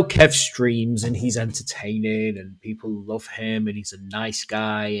 I know Kev streams and he's entertaining and people love him and he's a nice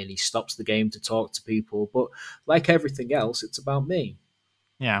guy and he stops the game to talk to people. But like everything else, it's about me.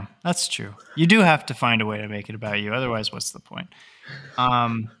 Yeah, that's true. You do have to find a way to make it about you. Otherwise, what's the point?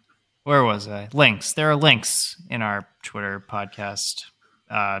 Where was I? Links. There are links in our Twitter podcast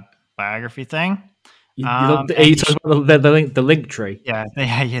biography thing. Are you talking about the link tree? Yeah.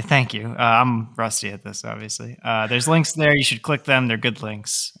 Thank you. I'm rusty at this, obviously. There's links there. You should click them. They're good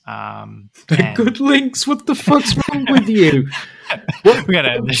links. They're good links. What the fuck's wrong with you? We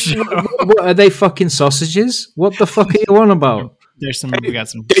gotta end the show. What are they, fucking sausages? What the fuck are you on about? We got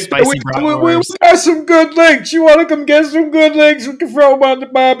some spicy bratwurst. We got some good links. You want to come get some good links? We can throw them on the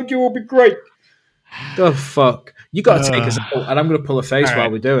barbecue. It'll be great. The fuck. You got to take us out, and I'm going to pull a face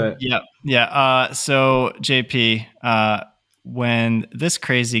while we do it. Yeah. So, JP, when this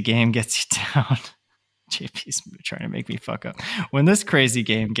crazy game gets you down, JP's trying to make me fuck up. When this crazy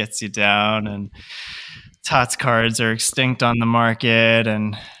game gets you down, and Tots cards are extinct on the market,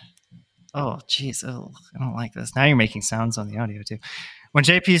 and oh, jeez, I don't like this. Now you're making sounds on the audio too. When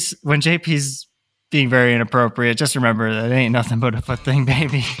JP's being very inappropriate, just remember that it ain't nothing but a FUT thing,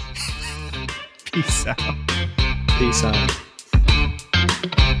 baby. Peace out. Peace out.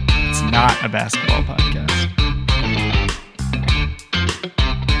 It's not a basketball podcast.